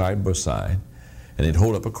chairs side by side and he'd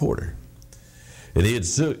hold up a quarter. And he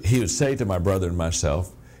would say to my brother and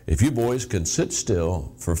myself, if you boys can sit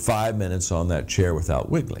still for 5 minutes on that chair without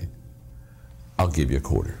wiggling, I'll give you a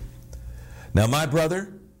quarter. Now my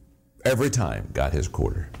brother, every time got his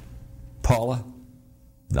quarter. Paula,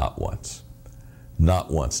 not once.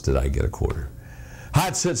 Not once did I get a quarter.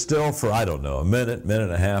 I'd sit still for, I don't know, a minute, minute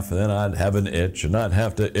and a half, and then I'd have an itch, and I'd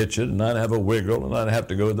have to itch it, and I'd have a wiggle, and I'd have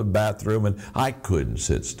to go to the bathroom, and I couldn't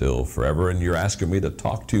sit still forever. And you're asking me to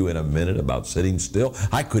talk to you in a minute about sitting still?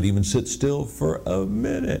 I couldn't even sit still for a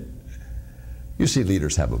minute. You see,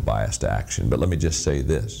 leaders have a bias to action, but let me just say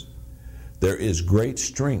this. There is great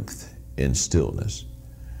strength in stillness,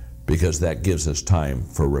 because that gives us time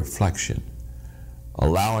for reflection,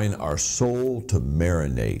 allowing our soul to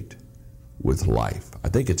marinate with life. I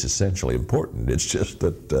think it's essentially important. It's just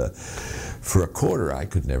that for a quarter, I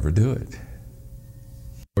could never do it.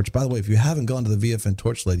 Which, by the way, if you haven't gone to the VFN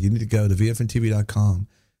Torch lately, you need to go to VFNTV.com.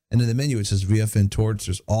 And in the menu, it says VFN Torch.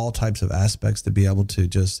 There's all types of aspects to be able to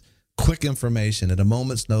just quick information at a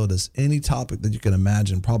moment's notice. Any topic that you can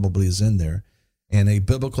imagine probably is in there. And a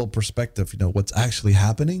biblical perspective, what's actually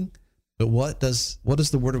happening. But what does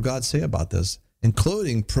the Word of God say about this,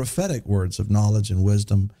 including prophetic words of knowledge and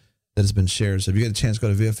wisdom that has been shared. So if you get a chance,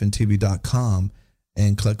 go to VFNTV.com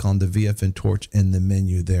and click on the VFN Torch in the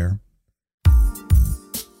menu there.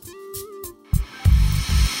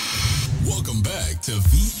 Welcome back to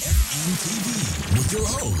VFN TV with your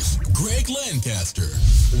host, Greg Lancaster.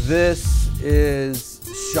 This is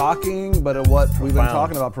shocking, but what we've been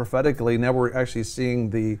talking about prophetically, now we're actually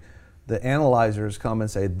seeing the analyzers come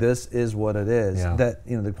and say, this is what it is. Yeah. That,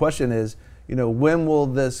 the question is, when will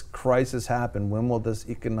this crisis happen? When will this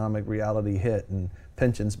economic reality hit and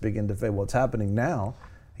pensions begin to fade? Well, it's happening now.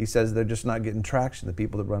 He says they're just not getting traction. The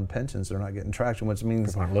people that run pensions, they're not getting traction, which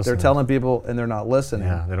means they're telling people and they're not listening.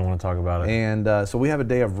 Yeah, they don't want to talk about it. And so we have a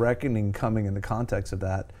day of reckoning coming in the context of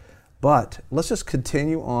that. But let's just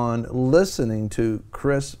continue on listening to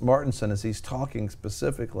Chris Martenson as he's talking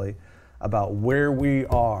specifically about where we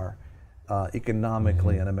are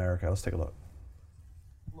economically in America. Let's take a look.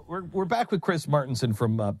 We're back with Chris Martenson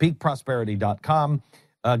from peakprosperity.com,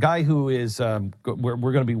 a guy who is we're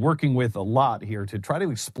going to be working with a lot here to try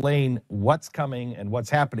to explain what's coming and what's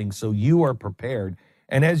happening so you are prepared.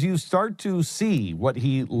 And as you start to see what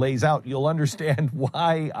he lays out, you'll understand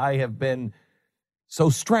why I have been so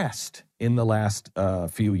stressed in the last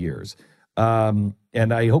few years. And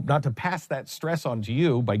I hope not to pass that stress on to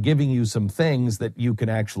you by giving you some things that you can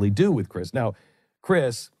actually do with Chris. Now,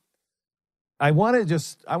 Chris, I want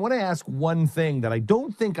to ask one thing that I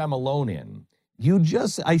don't think I'm alone in.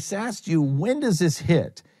 I asked you, when does this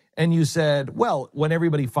hit? And you said, well, when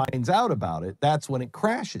everybody finds out about it, that's when it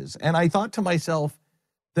crashes. And I thought to myself,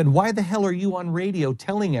 then why the hell are you on radio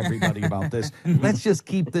telling everybody about this? Let's just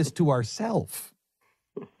keep this to ourselves.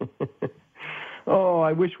 Oh,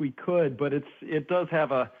 I wish we could, but it does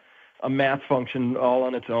have a math function all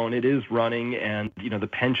on its own. It is running, and the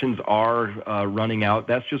pensions are running out.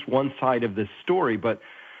 That's just one side of this story. But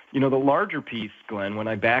the larger piece, Glenn, when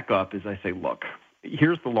I back up, is I say, look,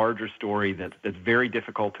 here's the larger story that's very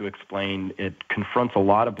difficult to explain. It confronts a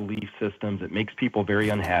lot of belief systems. It makes people very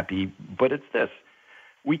unhappy. But it's this: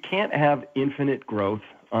 we can't have infinite growth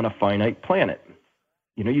on a finite planet.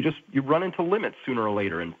 You run into limits sooner or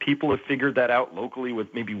later, and people have figured that out locally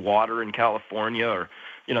with maybe water in California, or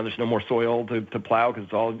there's no more soil to plow because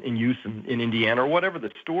it's all in use in Indiana, or whatever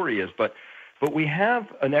the story is. But we have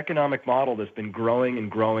an economic model that's been growing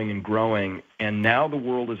and growing and growing, and now the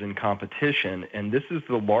world is in competition, and this is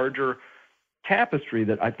the larger tapestry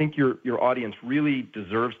that I think your audience really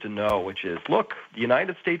deserves to know, which is, look, the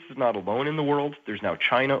United States is not alone in the world. There's now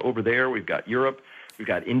China over there. We've got Europe. We've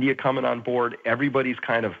got India coming on board. Everybody's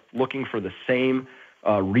kind of looking for the same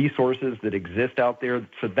resources that exist out there.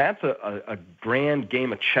 So that's a grand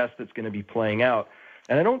game of chess that's going to be playing out.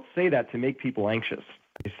 And I don't say that to make people anxious.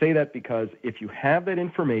 I say that because if you have that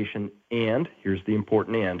information, and here's the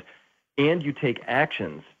important and you take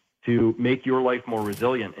actions to make your life more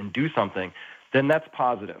resilient and do something, then that's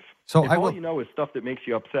positive. So if all you know is stuff that makes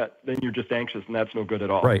you upset, then you're just anxious, and that's no good at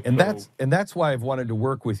all. Right, and that's why I've wanted to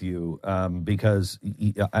work with you, because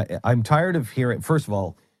I'm tired of hearing. First of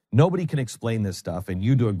all, nobody can explain this stuff, and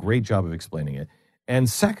you do a great job of explaining it. And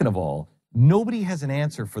second of all, nobody has an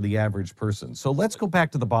answer for the average person. So let's go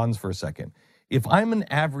back to the bonds for a second. If I'm an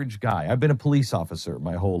average guy, I've been a police officer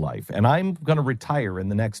my whole life, and I'm going to retire in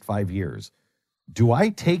the next 5 years, do I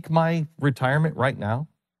take my retirement right now?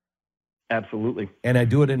 Absolutely. And I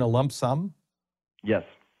do it in a lump sum? Yes.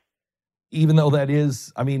 Even though that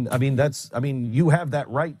is, you have that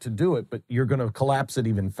right to do it, but you're going to collapse it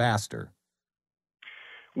even faster.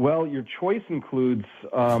 Well, your choice includes,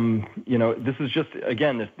 this is just,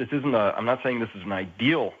 again, this isn't I'm not saying this is an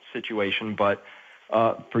ideal situation, but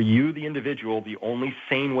for you, the individual, the only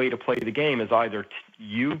sane way to play the game is either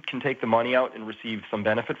you can take the money out and receive some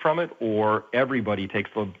benefit from it, or everybody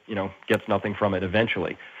gets nothing from it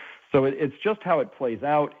eventually. So it's just how it plays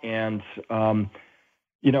out, and none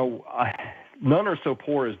are so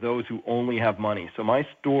poor as those who only have money. So my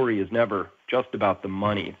story is never just about the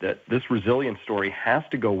money. That this resilience story has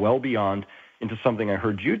to go well beyond into something I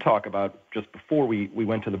heard you talk about just before we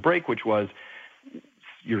went to the break, which was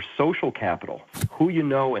your social capital. Who you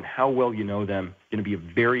know and how well you know them is going to be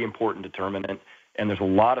a very important determinant, and there's a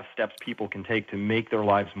lot of steps people can take to make their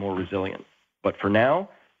lives more resilient. But for now,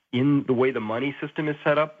 in the way the money system is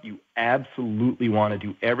set up, you absolutely want to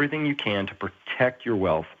do everything you can to protect your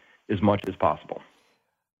wealth as much as possible.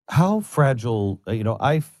 How fragile,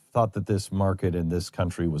 I thought that this market in this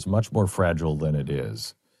country was much more fragile than it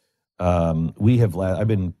is. I've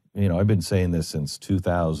been saying this since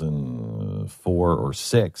 2004 or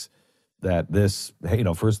 6, that this,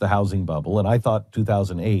 first the housing bubble, and I thought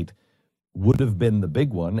 2008 would have been the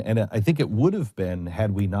big one, and I think it would have been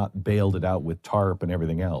had we not bailed it out with TARP and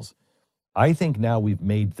everything else. I think now we've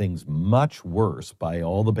made things much worse by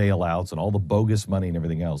all the bailouts and all the bogus money and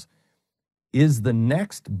everything else. Is the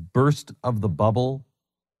next burst of the bubble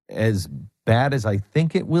as bad as I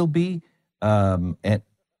think it will be? Or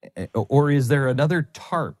is there another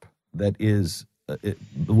TARP that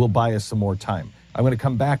will buy us some more time? I'm going to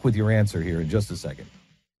come back with your answer here in just a second.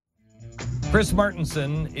 Chris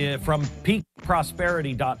Martenson from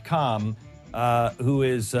peakprosperity.com, who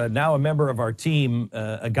is now a member of our team,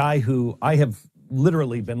 a guy who I have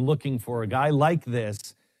literally been looking for, a guy like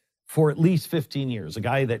this for at least 15 years, a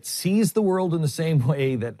guy that sees the world in the same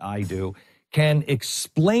way that I do, can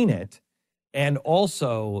explain it, and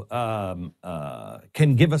also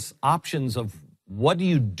can give us options of what do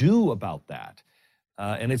you do about that.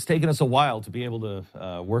 And it's taken us a while to be able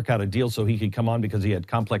to work out a deal so he could come on because he had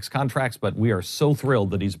complex contracts, but we are so thrilled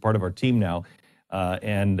that he's a part of our team now.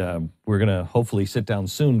 And we're going to hopefully sit down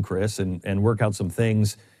soon, Chris, and work out some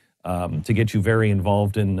things to get you very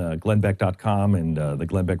involved in GlennBeck.com and the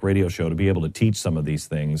Glenn Beck radio show to be able to teach some of these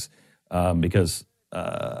things because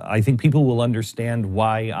I think people will understand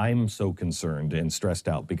why I'm so concerned and stressed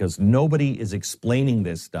out, because nobody is explaining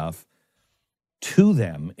this stuff to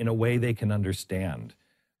them in a way they can understand.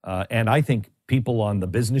 And I think people on the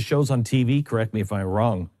business shows on TV, correct me if I'm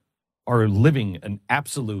wrong, are living an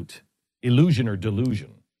absolute illusion or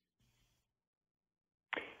delusion.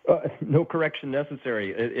 No correction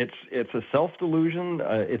necessary. It's a self-delusion.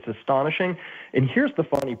 It's astonishing. And here's the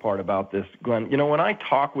funny part about this, Glenn. You know, when I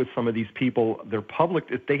talk with some of these people, they're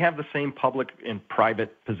public. They have the same public and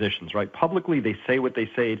private positions, right? Publicly, they say what they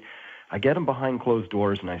say. I get them behind closed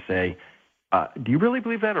doors, and I say, do you really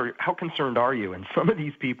believe that, or how concerned are you? And some of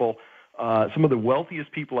these people, some of the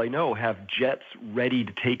wealthiest people I know, have jets ready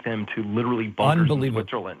to take them to literally bunkers in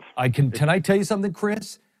Switzerland. Can I tell you something,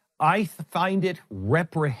 Chris? I find it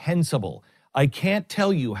reprehensible. I can't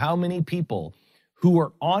tell you how many people who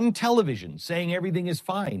are on television saying everything is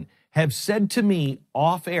fine have said to me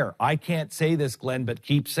off air, I can't say this, Glenn, but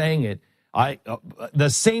keep saying it. The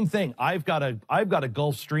same thing. I've got a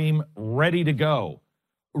Gulfstream ready to go.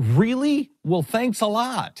 Really? Well, thanks a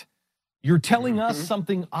lot. You're telling us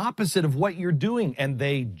something opposite of what you're doing. And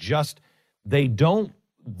they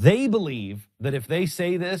believe that if they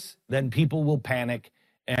say this, then people will panic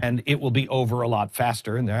and it will be over a lot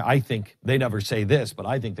faster. And I think they never say this, but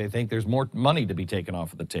I think they think there's more money to be taken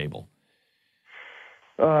off of the table.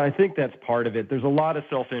 I think that's part of it. There's a lot of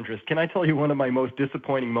self-interest. Can I tell you one of my most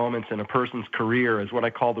disappointing moments in a person's career is what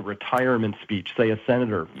I call the retirement speech. Say a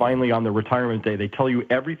senator, finally on their retirement day, they tell you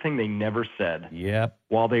everything they never said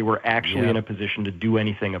while they were actually in a position to do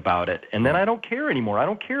anything about it. And then I don't care anymore. I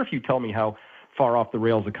don't care if you tell me how far off the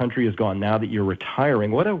rails the country has gone now that you're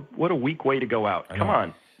retiring. What a weak way to go out. Come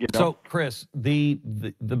on. You know? So, Chris, the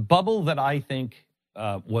bubble that I think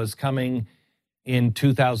was coming in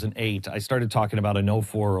 2008, I started talking about an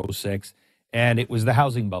 04, 06, and it was the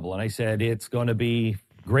housing bubble. And I said, it's going to be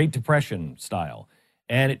Great Depression style.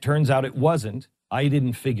 And it turns out it wasn't. I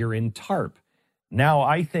didn't figure in TARP. Now,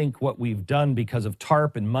 I think what we've done because of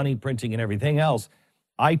TARP and money printing and everything else,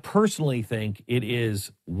 I personally think it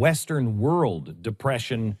is Western world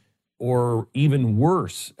depression or even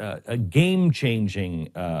worse, a game-changing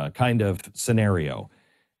kind of scenario.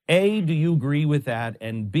 A, do you agree with that?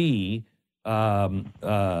 And B,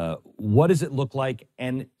 what does it look like?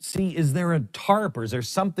 And C, is there a TARP or is there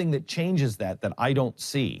something that changes that I don't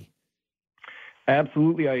see?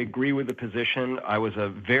 Absolutely, I agree with the position. I was a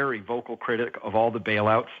very vocal critic of all the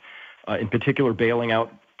bailouts, in particular bailing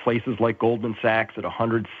out places like Goldman Sachs at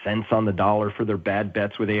 100 cents on the dollar for their bad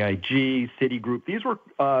bets with AIG, Citigroup. These were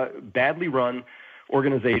badly run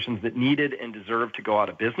organizations that needed and deserved to go out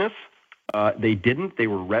of business. They didn't. They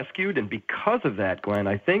were rescued. And because of that, Glenn,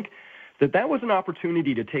 I think that was an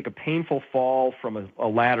opportunity to take a painful fall from a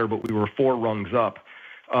ladder, but we were 4 rungs up.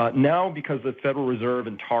 Now, because of the Federal Reserve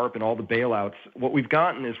and TARP and all the bailouts, what we've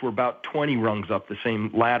gotten is we're about 20 rungs up the same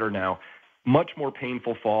ladder now. Much more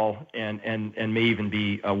painful fall and may even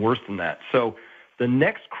be worse than that. So the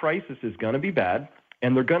next crisis is going to be bad,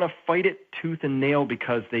 and they're going to fight it tooth and nail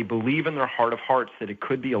because they believe in their heart of hearts that it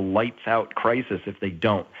could be a lights-out crisis if they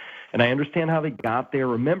don't. And I understand how they got there.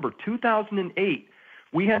 Remember, 2008,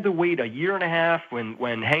 we had to wait a year and a half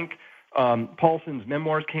when Hank Paulson's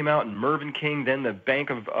memoirs came out and Mervyn King, then the Bank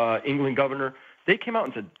of England governor, they came out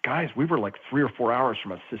and said, guys, we were like 3 or 4 hours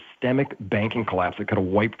from a systemic banking collapse that could have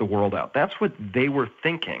wiped the world out. That's what they were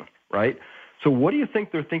thinking, right? So what do you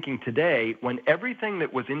think they're thinking today when everything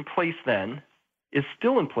that was in place then is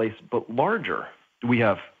still in place but larger? Do we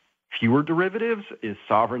have fewer derivatives? Is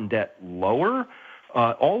sovereign debt lower?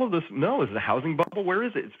 All of this, no. Is the housing bubble, where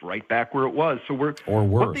is it? It's right back where it was. So or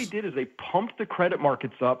worse. What they did is they pumped the credit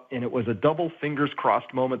markets up, and it was a double fingers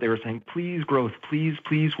crossed moment. They were saying, please, growth, please,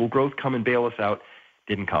 will growth come and bail us out?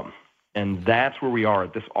 Didn't come. And that's where we are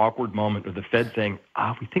at this awkward moment of the Fed saying,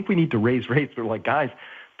 we think we need to raise rates. They're like, guys,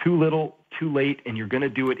 too little, too late, and you're going to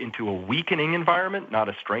do it into a weakening environment, not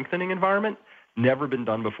a strengthening environment. Never been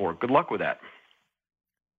done before. Good luck with that.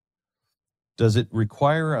 Does it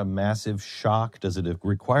require a massive shock? Does it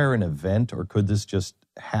require an event, or could this just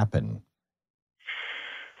happen?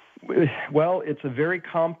 Well, it's a very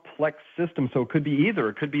complex system, so it could be either.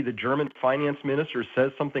 It could be the German finance minister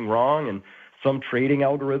says something wrong and some trading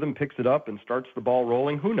algorithm picks it up and starts the ball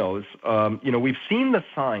rolling. Who knows? We've seen the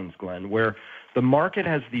signs, Glenn, where the market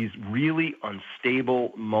has these really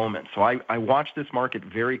unstable moments. So I watched this market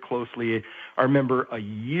very closely. I remember a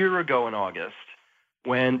year ago in August,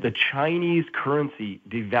 when the Chinese currency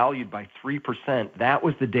devalued by 3%, that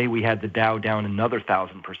was the day we had the Dow down another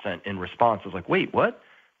 1,000% in response. I was like, wait, what?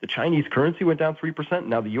 The Chinese currency went down 3%?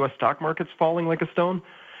 Now the U.S. stock market's falling like a stone?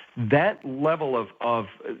 That level of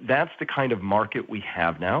that's the kind of market we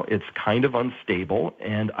have now. It's kind of unstable,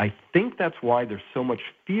 and I think that's why there's so much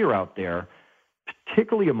fear out there,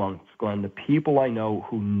 particularly amongst, Glenn, the people I know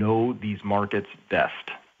who know these markets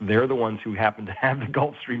best. They're the ones who happen to have the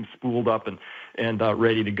Gulf Stream spooled up and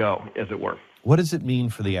ready to go, as it were. What does it mean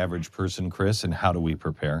for the average person, Chris, and how do we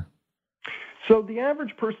prepare? So the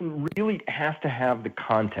average person really has to have the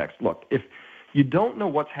context. Look, if you don't know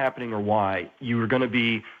what's happening or why, you're going to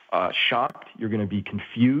be shocked. You're going to be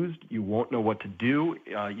confused. You won't know what to do.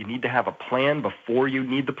 You need to have a plan before you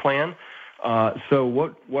need the plan. So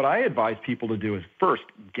what I advise people to do is first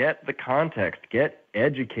get the context, get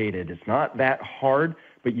educated. It's not that hard,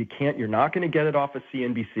 but you're not going to get it off of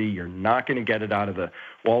CNBC. You're not going to get it out of the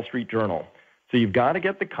Wall Street Journal. So you've got to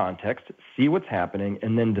get the context, see what's happening,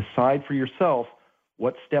 and then decide for yourself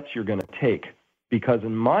what steps you're going to take. Because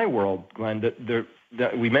in my world, Glenn,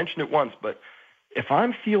 we mentioned it once, but if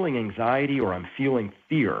I'm feeling anxiety or I'm feeling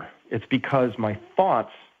fear, it's because my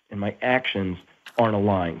thoughts and my actions aren't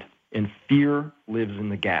aligned, and fear lives in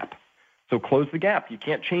the gap. So close the gap. You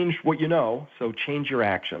can't change what you know, so change your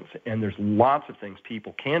actions. And there's lots of things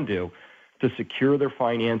people can do to secure their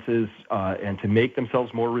finances and to make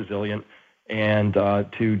themselves more resilient, and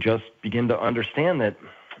to just begin to understand that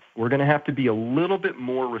we're going to have to be a little bit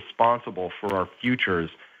more responsible for our futures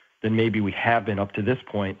than maybe we have been up to this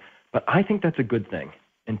point. But I think that's a good thing.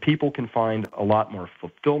 And people can find a lot more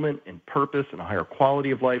fulfillment and purpose and a higher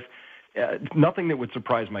quality of life. Nothing that would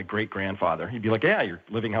surprise my great-grandfather. He'd be like, yeah, you're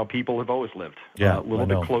living how people have always lived. Yeah, a little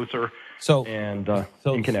bit closer and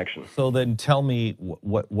in connection. So then tell me,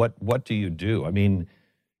 what do you do? I mean,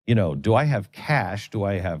 do I have cash? Do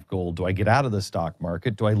I have gold? Do I get out of the stock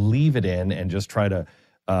market? Do I leave it in and just try to,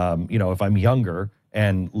 if I'm younger,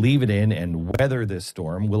 and leave it in and weather this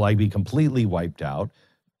storm? Will I be completely wiped out?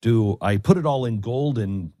 Do I put it all in gold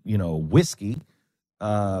and, whiskey?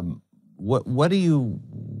 What do you...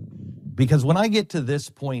 Because when I get to this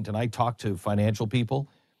point and I talk to financial people,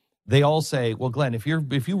 they all say, well, Glenn, if you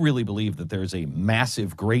really believe that there's a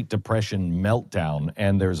massive Great Depression meltdown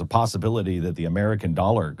and there's a possibility that the American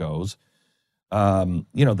dollar goes,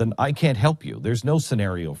 then I can't help you. There's no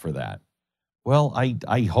scenario for that. Well,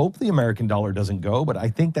 I hope the American dollar doesn't go, but I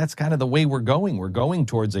think that's kind of the way we're going. We're going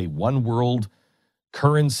towards a one world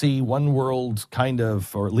currency, one world kind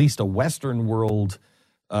of, or at least a Western world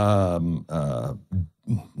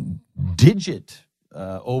digit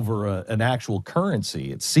over an actual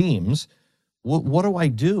currency, it seems. What do I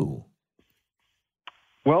do?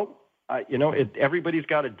 Well, everybody's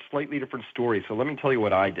got a slightly different story. So let me tell you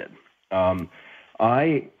what I did.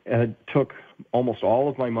 I took almost all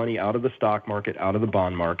of my money out of the stock market, out of the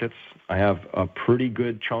bond markets. I have a pretty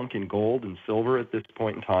good chunk in gold and silver at this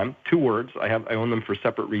point in time. Two words. I own them for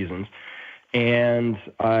separate reasons. And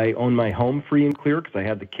I own my home free and clear because I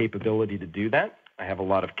had the capability to do that. I have a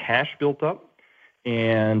lot of cash built up,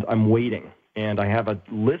 and I'm waiting. And I have a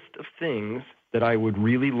list of things that I would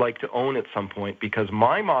really like to own at some point, because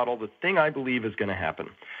my model, the thing I believe is going to happen,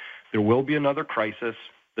 there will be another crisis.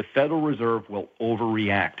 The Federal Reserve will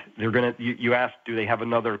overreact. You asked, do they have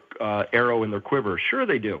another arrow in their quiver? Sure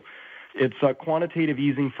they do. It's quantitative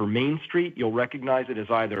easing for Main Street. You'll recognize it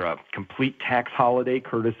as either a complete tax holiday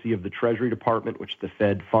courtesy of the Treasury Department, which the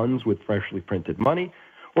Fed funds with freshly printed money,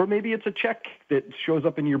 or maybe it's a check that shows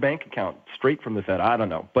up in your bank account straight from the Fed. I don't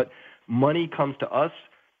know. But money comes to us,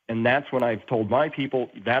 and that's when I've told my people,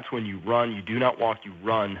 that's when you run. You do not walk, you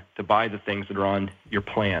run to buy the things that are on your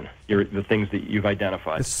plan, the things that you've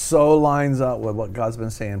identified. It so lines up with what God's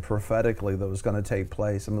been saying prophetically that was going to take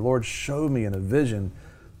place. And the Lord showed me in a vision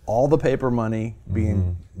all the paper money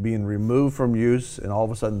being removed from use, and all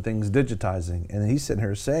of a sudden things digitizing. And he's sitting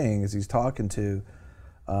here saying, as he's talking to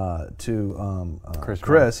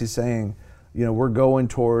Chris, he's saying, we're going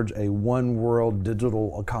towards a one world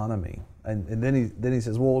digital economy. And then he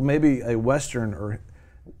says, well, maybe a Western,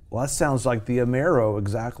 that sounds like the Amero,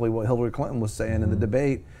 exactly what Hillary Clinton was saying in the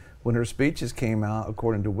debate when her speeches came out,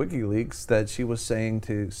 according to WikiLeaks, that she was saying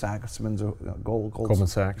to Goldman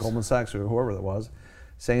Sachs or whoever that was,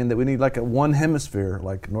 saying that we need like a one hemisphere,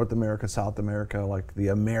 like North America, South America, like the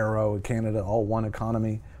Amero, Canada, all one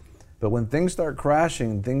economy. But when things start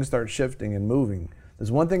crashing, things start shifting and moving.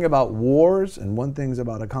 There's one thing about wars and one thing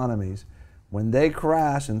about economies. When they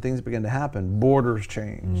crash and things begin to happen, borders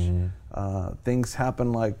change. Things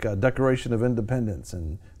happen like Declaration of Independence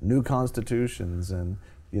and new constitutions, and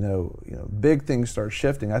big things start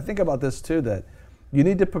shifting. I think about this too, that you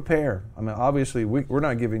need to prepare. I mean, obviously, we're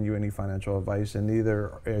not giving you any financial advice, and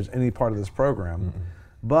neither is any part of this program.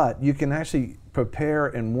 But you can actually prepare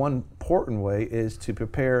in one important way, is to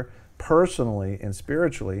prepare personally and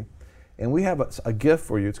spiritually. And we have a gift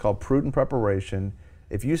for you. It's called Prudent Preparation.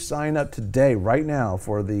 If you sign up today, right now,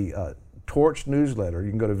 for the Torch newsletter, you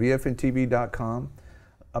can go to vfntv.com.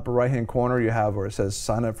 upper right-hand corner, you have where it says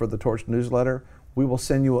sign up for the Torch newsletter. We will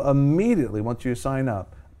send you immediately, once you sign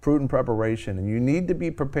up, prudent preparation. And you need to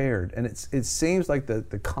be prepared. And it seems like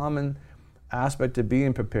the common aspect of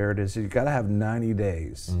being prepared is you got to have 90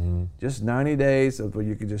 days. Mm-hmm. Just 90 days of where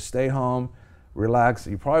you can just stay home, relax.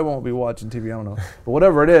 You probably won't be watching TV, I don't know. But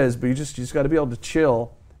whatever it is, but you just got to be able to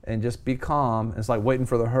chill and just be calm. It's like waiting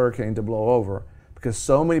for the hurricane to blow over, because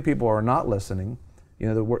so many people are not listening. You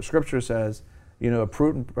know, the word, scripture says, you know, a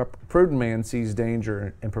prudent man sees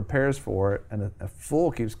danger and prepares for it, and a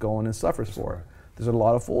fool keeps going and suffers for it. There's a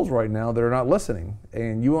lot of fools right now that are not listening,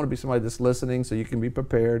 and you want to be somebody that's listening so you can be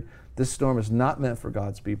prepared. This storm is not meant for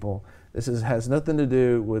God's people. This has nothing to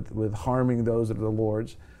do with harming those that are the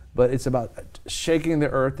Lord's, but it's about shaking the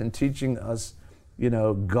earth and teaching us, you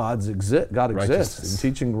know, God exists, and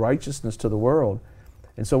teaching righteousness to the world.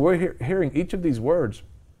 And so we're hearing each of these words,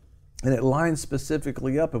 and it lines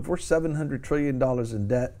specifically up. If we're $700 trillion in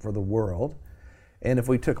debt for the world, and if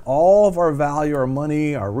we took all of our value, our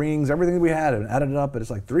money, our rings, everything we had, and added it up,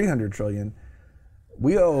 it's like $300 trillion.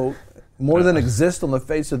 We owe more than exists on the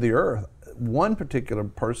face of the earth. One particular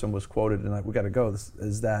person was quoted, and we got to go,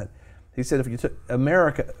 is that he said, if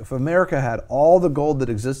America had all the gold that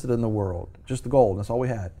existed in the world, just the gold, that's all we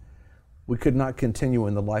had, we could not continue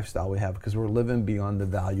in the lifestyle we have, because we're living beyond the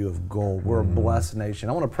value of gold. We're a blessed nation.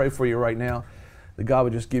 I want to pray for you right now, that God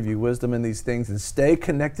would just give you wisdom in these things, and stay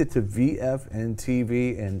connected to VFN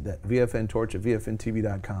TV and VFN Torch at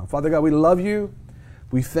VFNTV.com. Father God, we love you.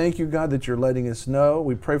 We thank you, God, that you're letting us know.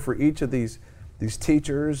 We pray for each of these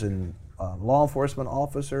teachers and law enforcement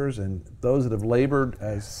officers and those that have labored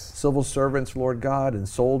as civil servants, Lord God, and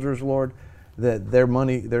soldiers, Lord, that their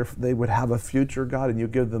money, they would have a future, God, and you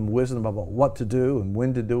give them wisdom about what to do and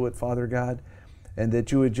when to do it, Father God, and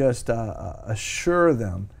that you would just assure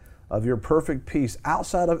them of your perfect peace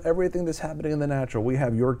outside of everything that's happening in the natural. We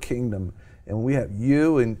have your kingdom, and we have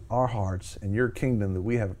you in our hearts and your kingdom, that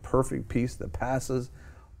we have perfect peace that passes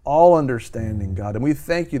all understanding, God. And we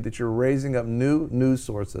thank you that you're raising up new news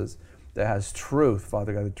sources that has truth,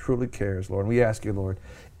 Father God, that truly cares, Lord. And we ask you, Lord,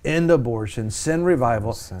 end abortion, send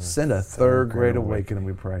revival, send a third great awakening,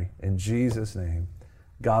 we pray. In Jesus' name,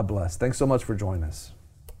 God bless. Thanks so much for joining us.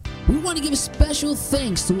 We want to give special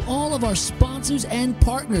thanks to all of our sponsors and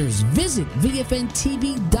partners. Visit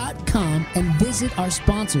VFNTV.com and visit our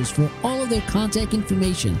sponsors for all of their contact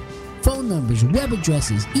information, phone numbers, web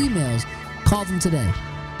addresses, emails. Call them today.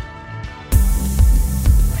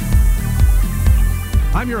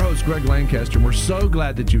 I'm your host, Greg Lancaster, and we're so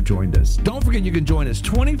glad that you've joined us. Don't forget you can join us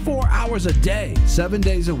 24 hours a day, 7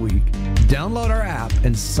 days a week. Download our app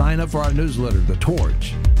and sign up for our newsletter, The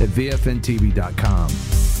Torch, at VFNTV.com.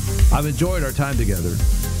 I've enjoyed our time together.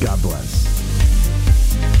 God bless.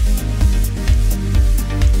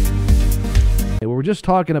 We were just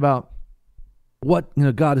talking about what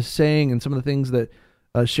God is saying and some of the things that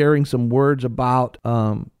sharing some words about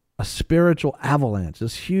a spiritual avalanche,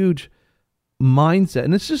 this huge mindset.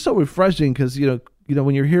 And it's just so refreshing because,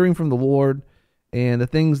 when you're hearing from the Lord and the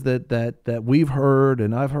things that we've heard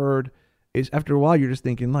and I've heard, is after a while you're just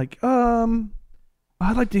thinking like,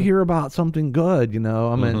 I'd like to hear about something good,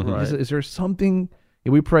 I mean, right. Is there something?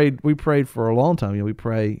 We prayed for a long time. We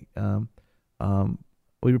pray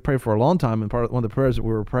for a long time, and one of the prayers that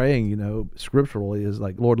we were praying, scripturally, is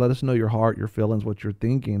like, Lord, let us know your heart, your feelings, what you're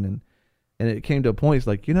thinking, and it came to a point. It's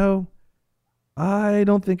like, I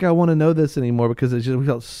don't think I want to know this anymore, because we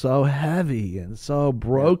felt so heavy and so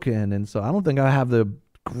broken, and so I don't think I have the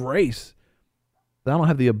grace. I don't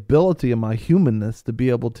have the ability in my humanness to be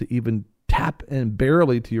able to even tap in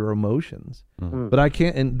barely to your emotions. Mm-hmm. But I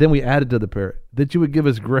can't. And then we added to the prayer that you would give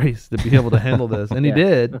us grace to be able to handle this. And he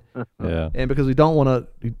did. Yeah. And because we don't want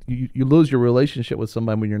to, you lose your relationship with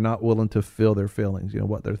somebody when you're not willing to feel their feelings,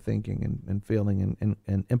 what they're thinking and feeling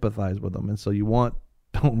and empathize with them. And so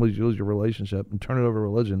don't lose your relationship and turn it over to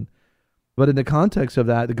religion. But in the context of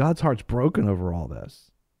that, God's heart's broken over all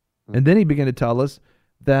this. Mm-hmm. And then he began to tell us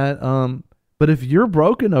that, but if you're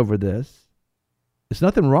broken over this, there's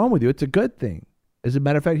nothing wrong with you. It's a good thing. As a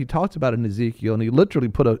matter of fact, he talks about it in Ezekiel, and he literally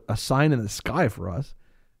put a sign in the sky for us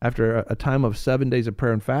after a time of 7 days of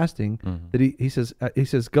prayer and fasting. Mm-hmm. That he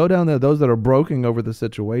says, go down there, those that are broken over the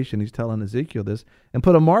situation. He's telling Ezekiel this, and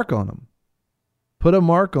put a mark on them. Put a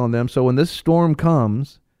mark on them, so when this storm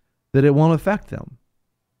comes, that it won't affect them.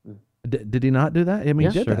 Did he not do that? I mean,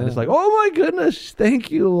 he did that. It's like, oh my goodness, thank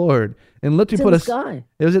you, Lord. And literally put sky.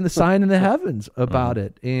 It was in the sign in the heavens about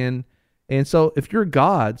it, And so if you're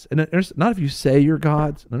God's, and not if you say you're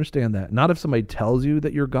God's, understand that. Not if somebody tells you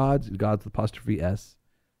that you're God's apostrophe S,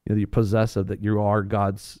 you're possessive, that you are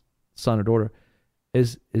God's son or daughter,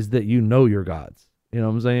 is that you're God's. You know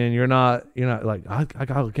what I'm saying? You're not like, I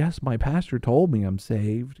guess my pastor told me I'm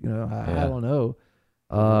saved. You know, I don't know.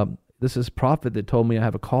 This is prophet that told me I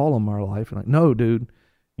have a call on my life. And like, no, dude,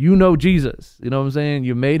 you know Jesus. You know what I'm saying?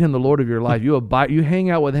 You made him the Lord of your life. You hang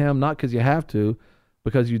out with him, not because you have to,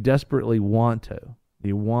 because you desperately want to.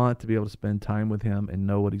 You want to be able to spend time with him and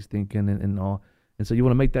know what he's thinking and all. And so you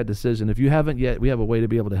want to make that decision. If you haven't yet, we have a way to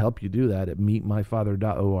be able to help you do that at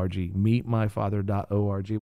meetmyfather.org. Meetmyfather.org.